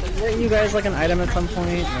ZA20351? Weren't you guys like an item at some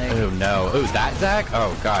point? Like, Oh no. Oh, that Zach?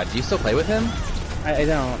 Oh god, do you still play with him? I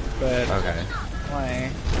don't, but Okay.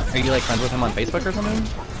 why? Are you like friends with him on Facebook or something?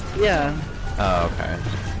 Yeah. Oh, okay.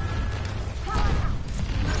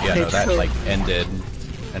 Yeah, no, that like ended,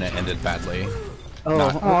 and it ended badly. Oh,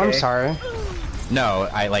 Not- Oh, I'm okay. sorry. No,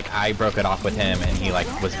 I broke it off with him, and he like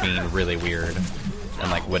was being really weird,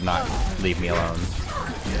 and like would not leave me alone.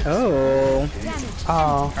 Oh,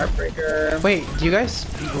 Oh. heartbreaker. Wait, do you guys...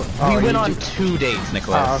 We went on 2 dates,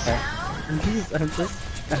 Nicholas. Oh, okay. I'm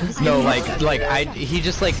just No, he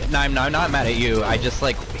just like, no, I'm not mad at you. I just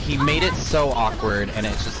like, he made it so awkward, and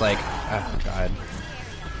it's just like, oh god.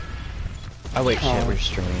 Oh wait, shit, we're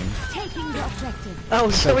streaming. taking the objective. Oh,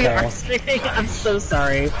 so we okay. are streaming. I'm so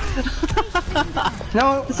sorry.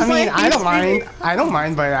 No, This I is mean, like I don't you mind. I don't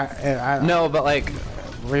mind, but I No, but like,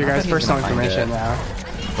 we're your I guys' think he's personal gonna find information it. now.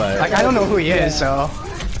 but Like, I don't know who he is, so...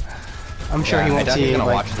 I'm sure yeah, he I won't doubt see, he's gonna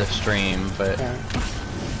like... watch the stream, but Yeah.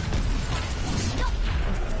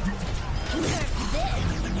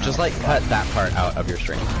 just like cut that part out of your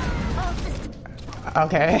stream.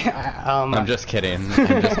 Okay, I'm just kidding.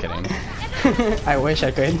 I'm just kidding. I wish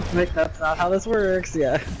I could. Like, that's not how this works.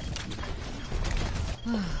 Yeah.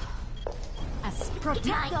 As protect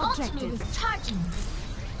My the ultimate objective. is charging.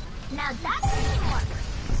 Now that's teamwork.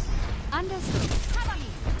 Understood.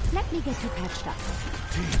 Let me get you patched up.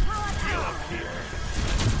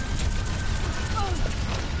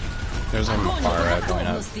 There's a Mara going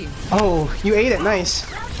up. Oh, you ate it, nice.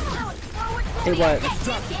 Hey, what?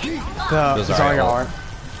 The Zarya art.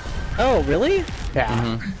 Oh, really? Yeah.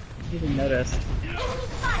 Mm-hmm. I didn't notice.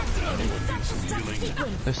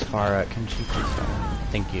 This Farah, can she please die?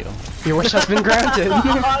 Thank you. Your wish has been granted.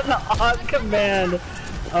 on command.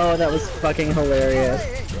 Oh, that was fucking hilarious.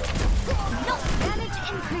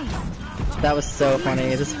 That was so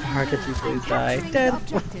funny. This Farah, could you please die? Dead.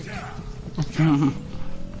 Oh,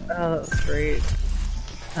 that was great.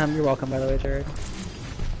 You're welcome, by the way, Jared.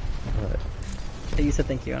 What? You said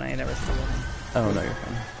thank you, and I never said it. Oh no, you're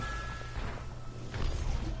fine.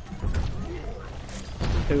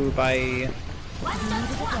 Ooh, bye.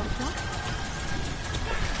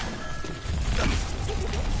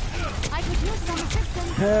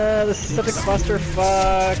 This is such a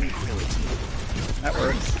clusterfuck. That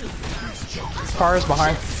works. Farah's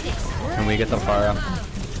behind. Can we get the Farah?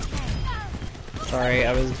 Sorry,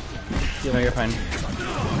 I was... No, you're fine.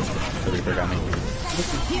 The Reaper got me.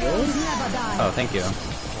 Oh, thank you.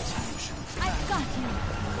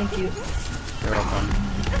 Thank you. You're welcome.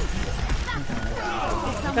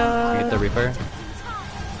 Can we get the Reaper?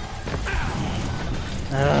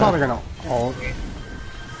 Probably gonna ult.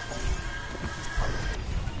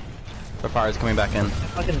 The Farah's coming back in.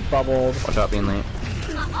 Fucking bubbled. Watch out being late.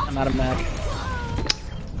 I'm out of mech.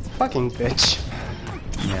 Fucking bitch.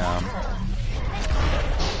 Yeah.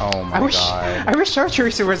 Oh my god. I wish our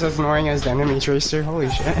tracer was as annoying as the enemy tracer. Holy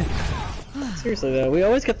shit. Seriously though, we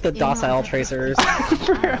always get the docile tracers.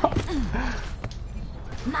 For real.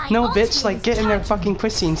 No, bitch, like get in their fucking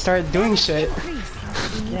pussy and start doing shit.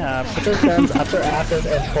 Yeah, put those guns up their asses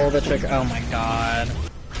and pull the trigger. Oh my god.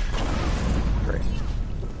 Great.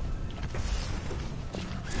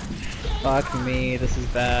 Fuck me, this is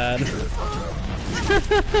bad.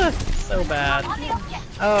 So bad.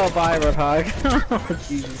 Oh, bye, Roadhog. Oh,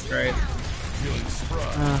 Jesus Christ.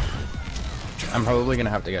 I'm probably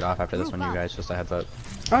gonna have to get off after this one, you guys, just a heads up.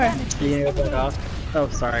 Okay. You gonna go off? Oh,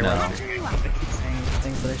 sorry. No. I keep saying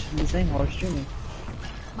things that I shouldn't be saying while we're streaming.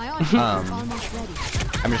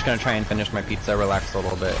 I'm just gonna try and finish my pizza, relax a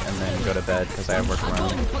little bit, and then go to bed, because I have work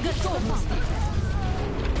around.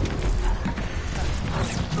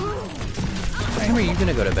 When are you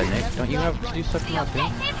gonna go to bed, Nick? Don't you have to do stuff tomorrow too?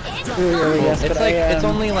 Yes, It's but like, I, it's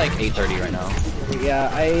only like 8:30 right now. Yeah,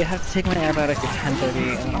 I have to take my antibiotic at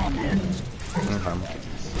 10:30 and I'm in. Okay.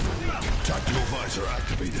 Tactical visor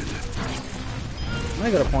activated. I'm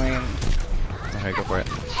gonna go to point. Okay, go for it.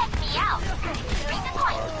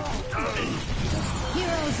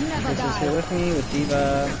 Heroes never This is die. here with me, with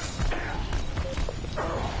Diva.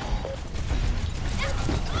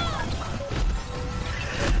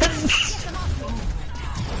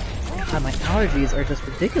 God, my allergies are just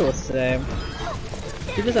ridiculous today.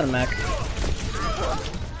 Diva's out of mech.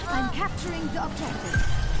 I'm capturing the objective.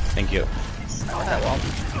 Thank you. Not that well.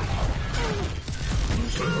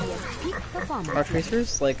 Peak performance. Our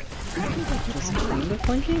tracers, like, just kind of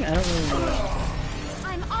flanking? I don't really know.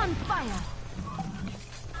 I'm on fire.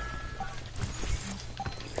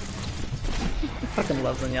 Fucking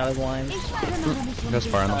love Zenyatta's lines. Goes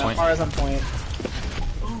far on the point. Far as on point.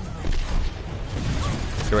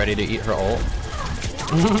 You ready to eat her ult?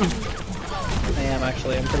 I am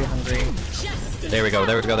actually, I'm pretty hungry. There we go,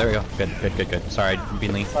 there we go, there we go. Good, good, good, good. Sorry,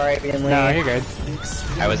 Beanley. Sorry, Beanley. No, you're good.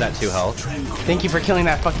 I was at 2 health. Thank you for killing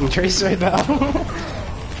that fucking tracer though.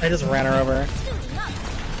 I just ran her over.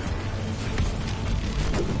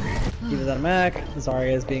 He was out of mech.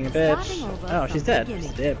 Zarya's being a bitch. Oh, she's dead. She's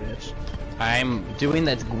dead, bitch. I'm doing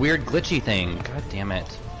that weird glitchy thing. God damn it.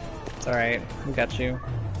 It's alright. We got you.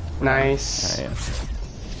 Nice. Alright.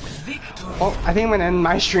 Well, I think I'm gonna end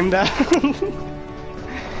my stream though.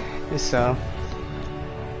 So.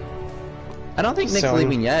 I don't think Nick's So-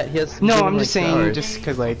 leaving yet. He has. No, he's I'm like just 2 saying, hours. just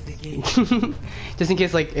cause like, just in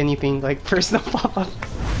case like anything like personal pop up.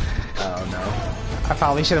 Oh no. I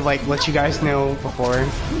probably should have like let you guys know before.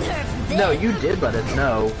 No, you did let us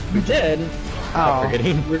know. You did. Oh.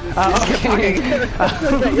 Forgetting. Okay.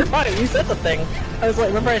 You're fine. You said the thing. I was like,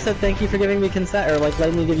 remember I said thank you for giving me consent, or like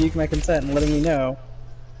letting me give you my consent and letting me know.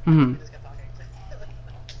 Mhm.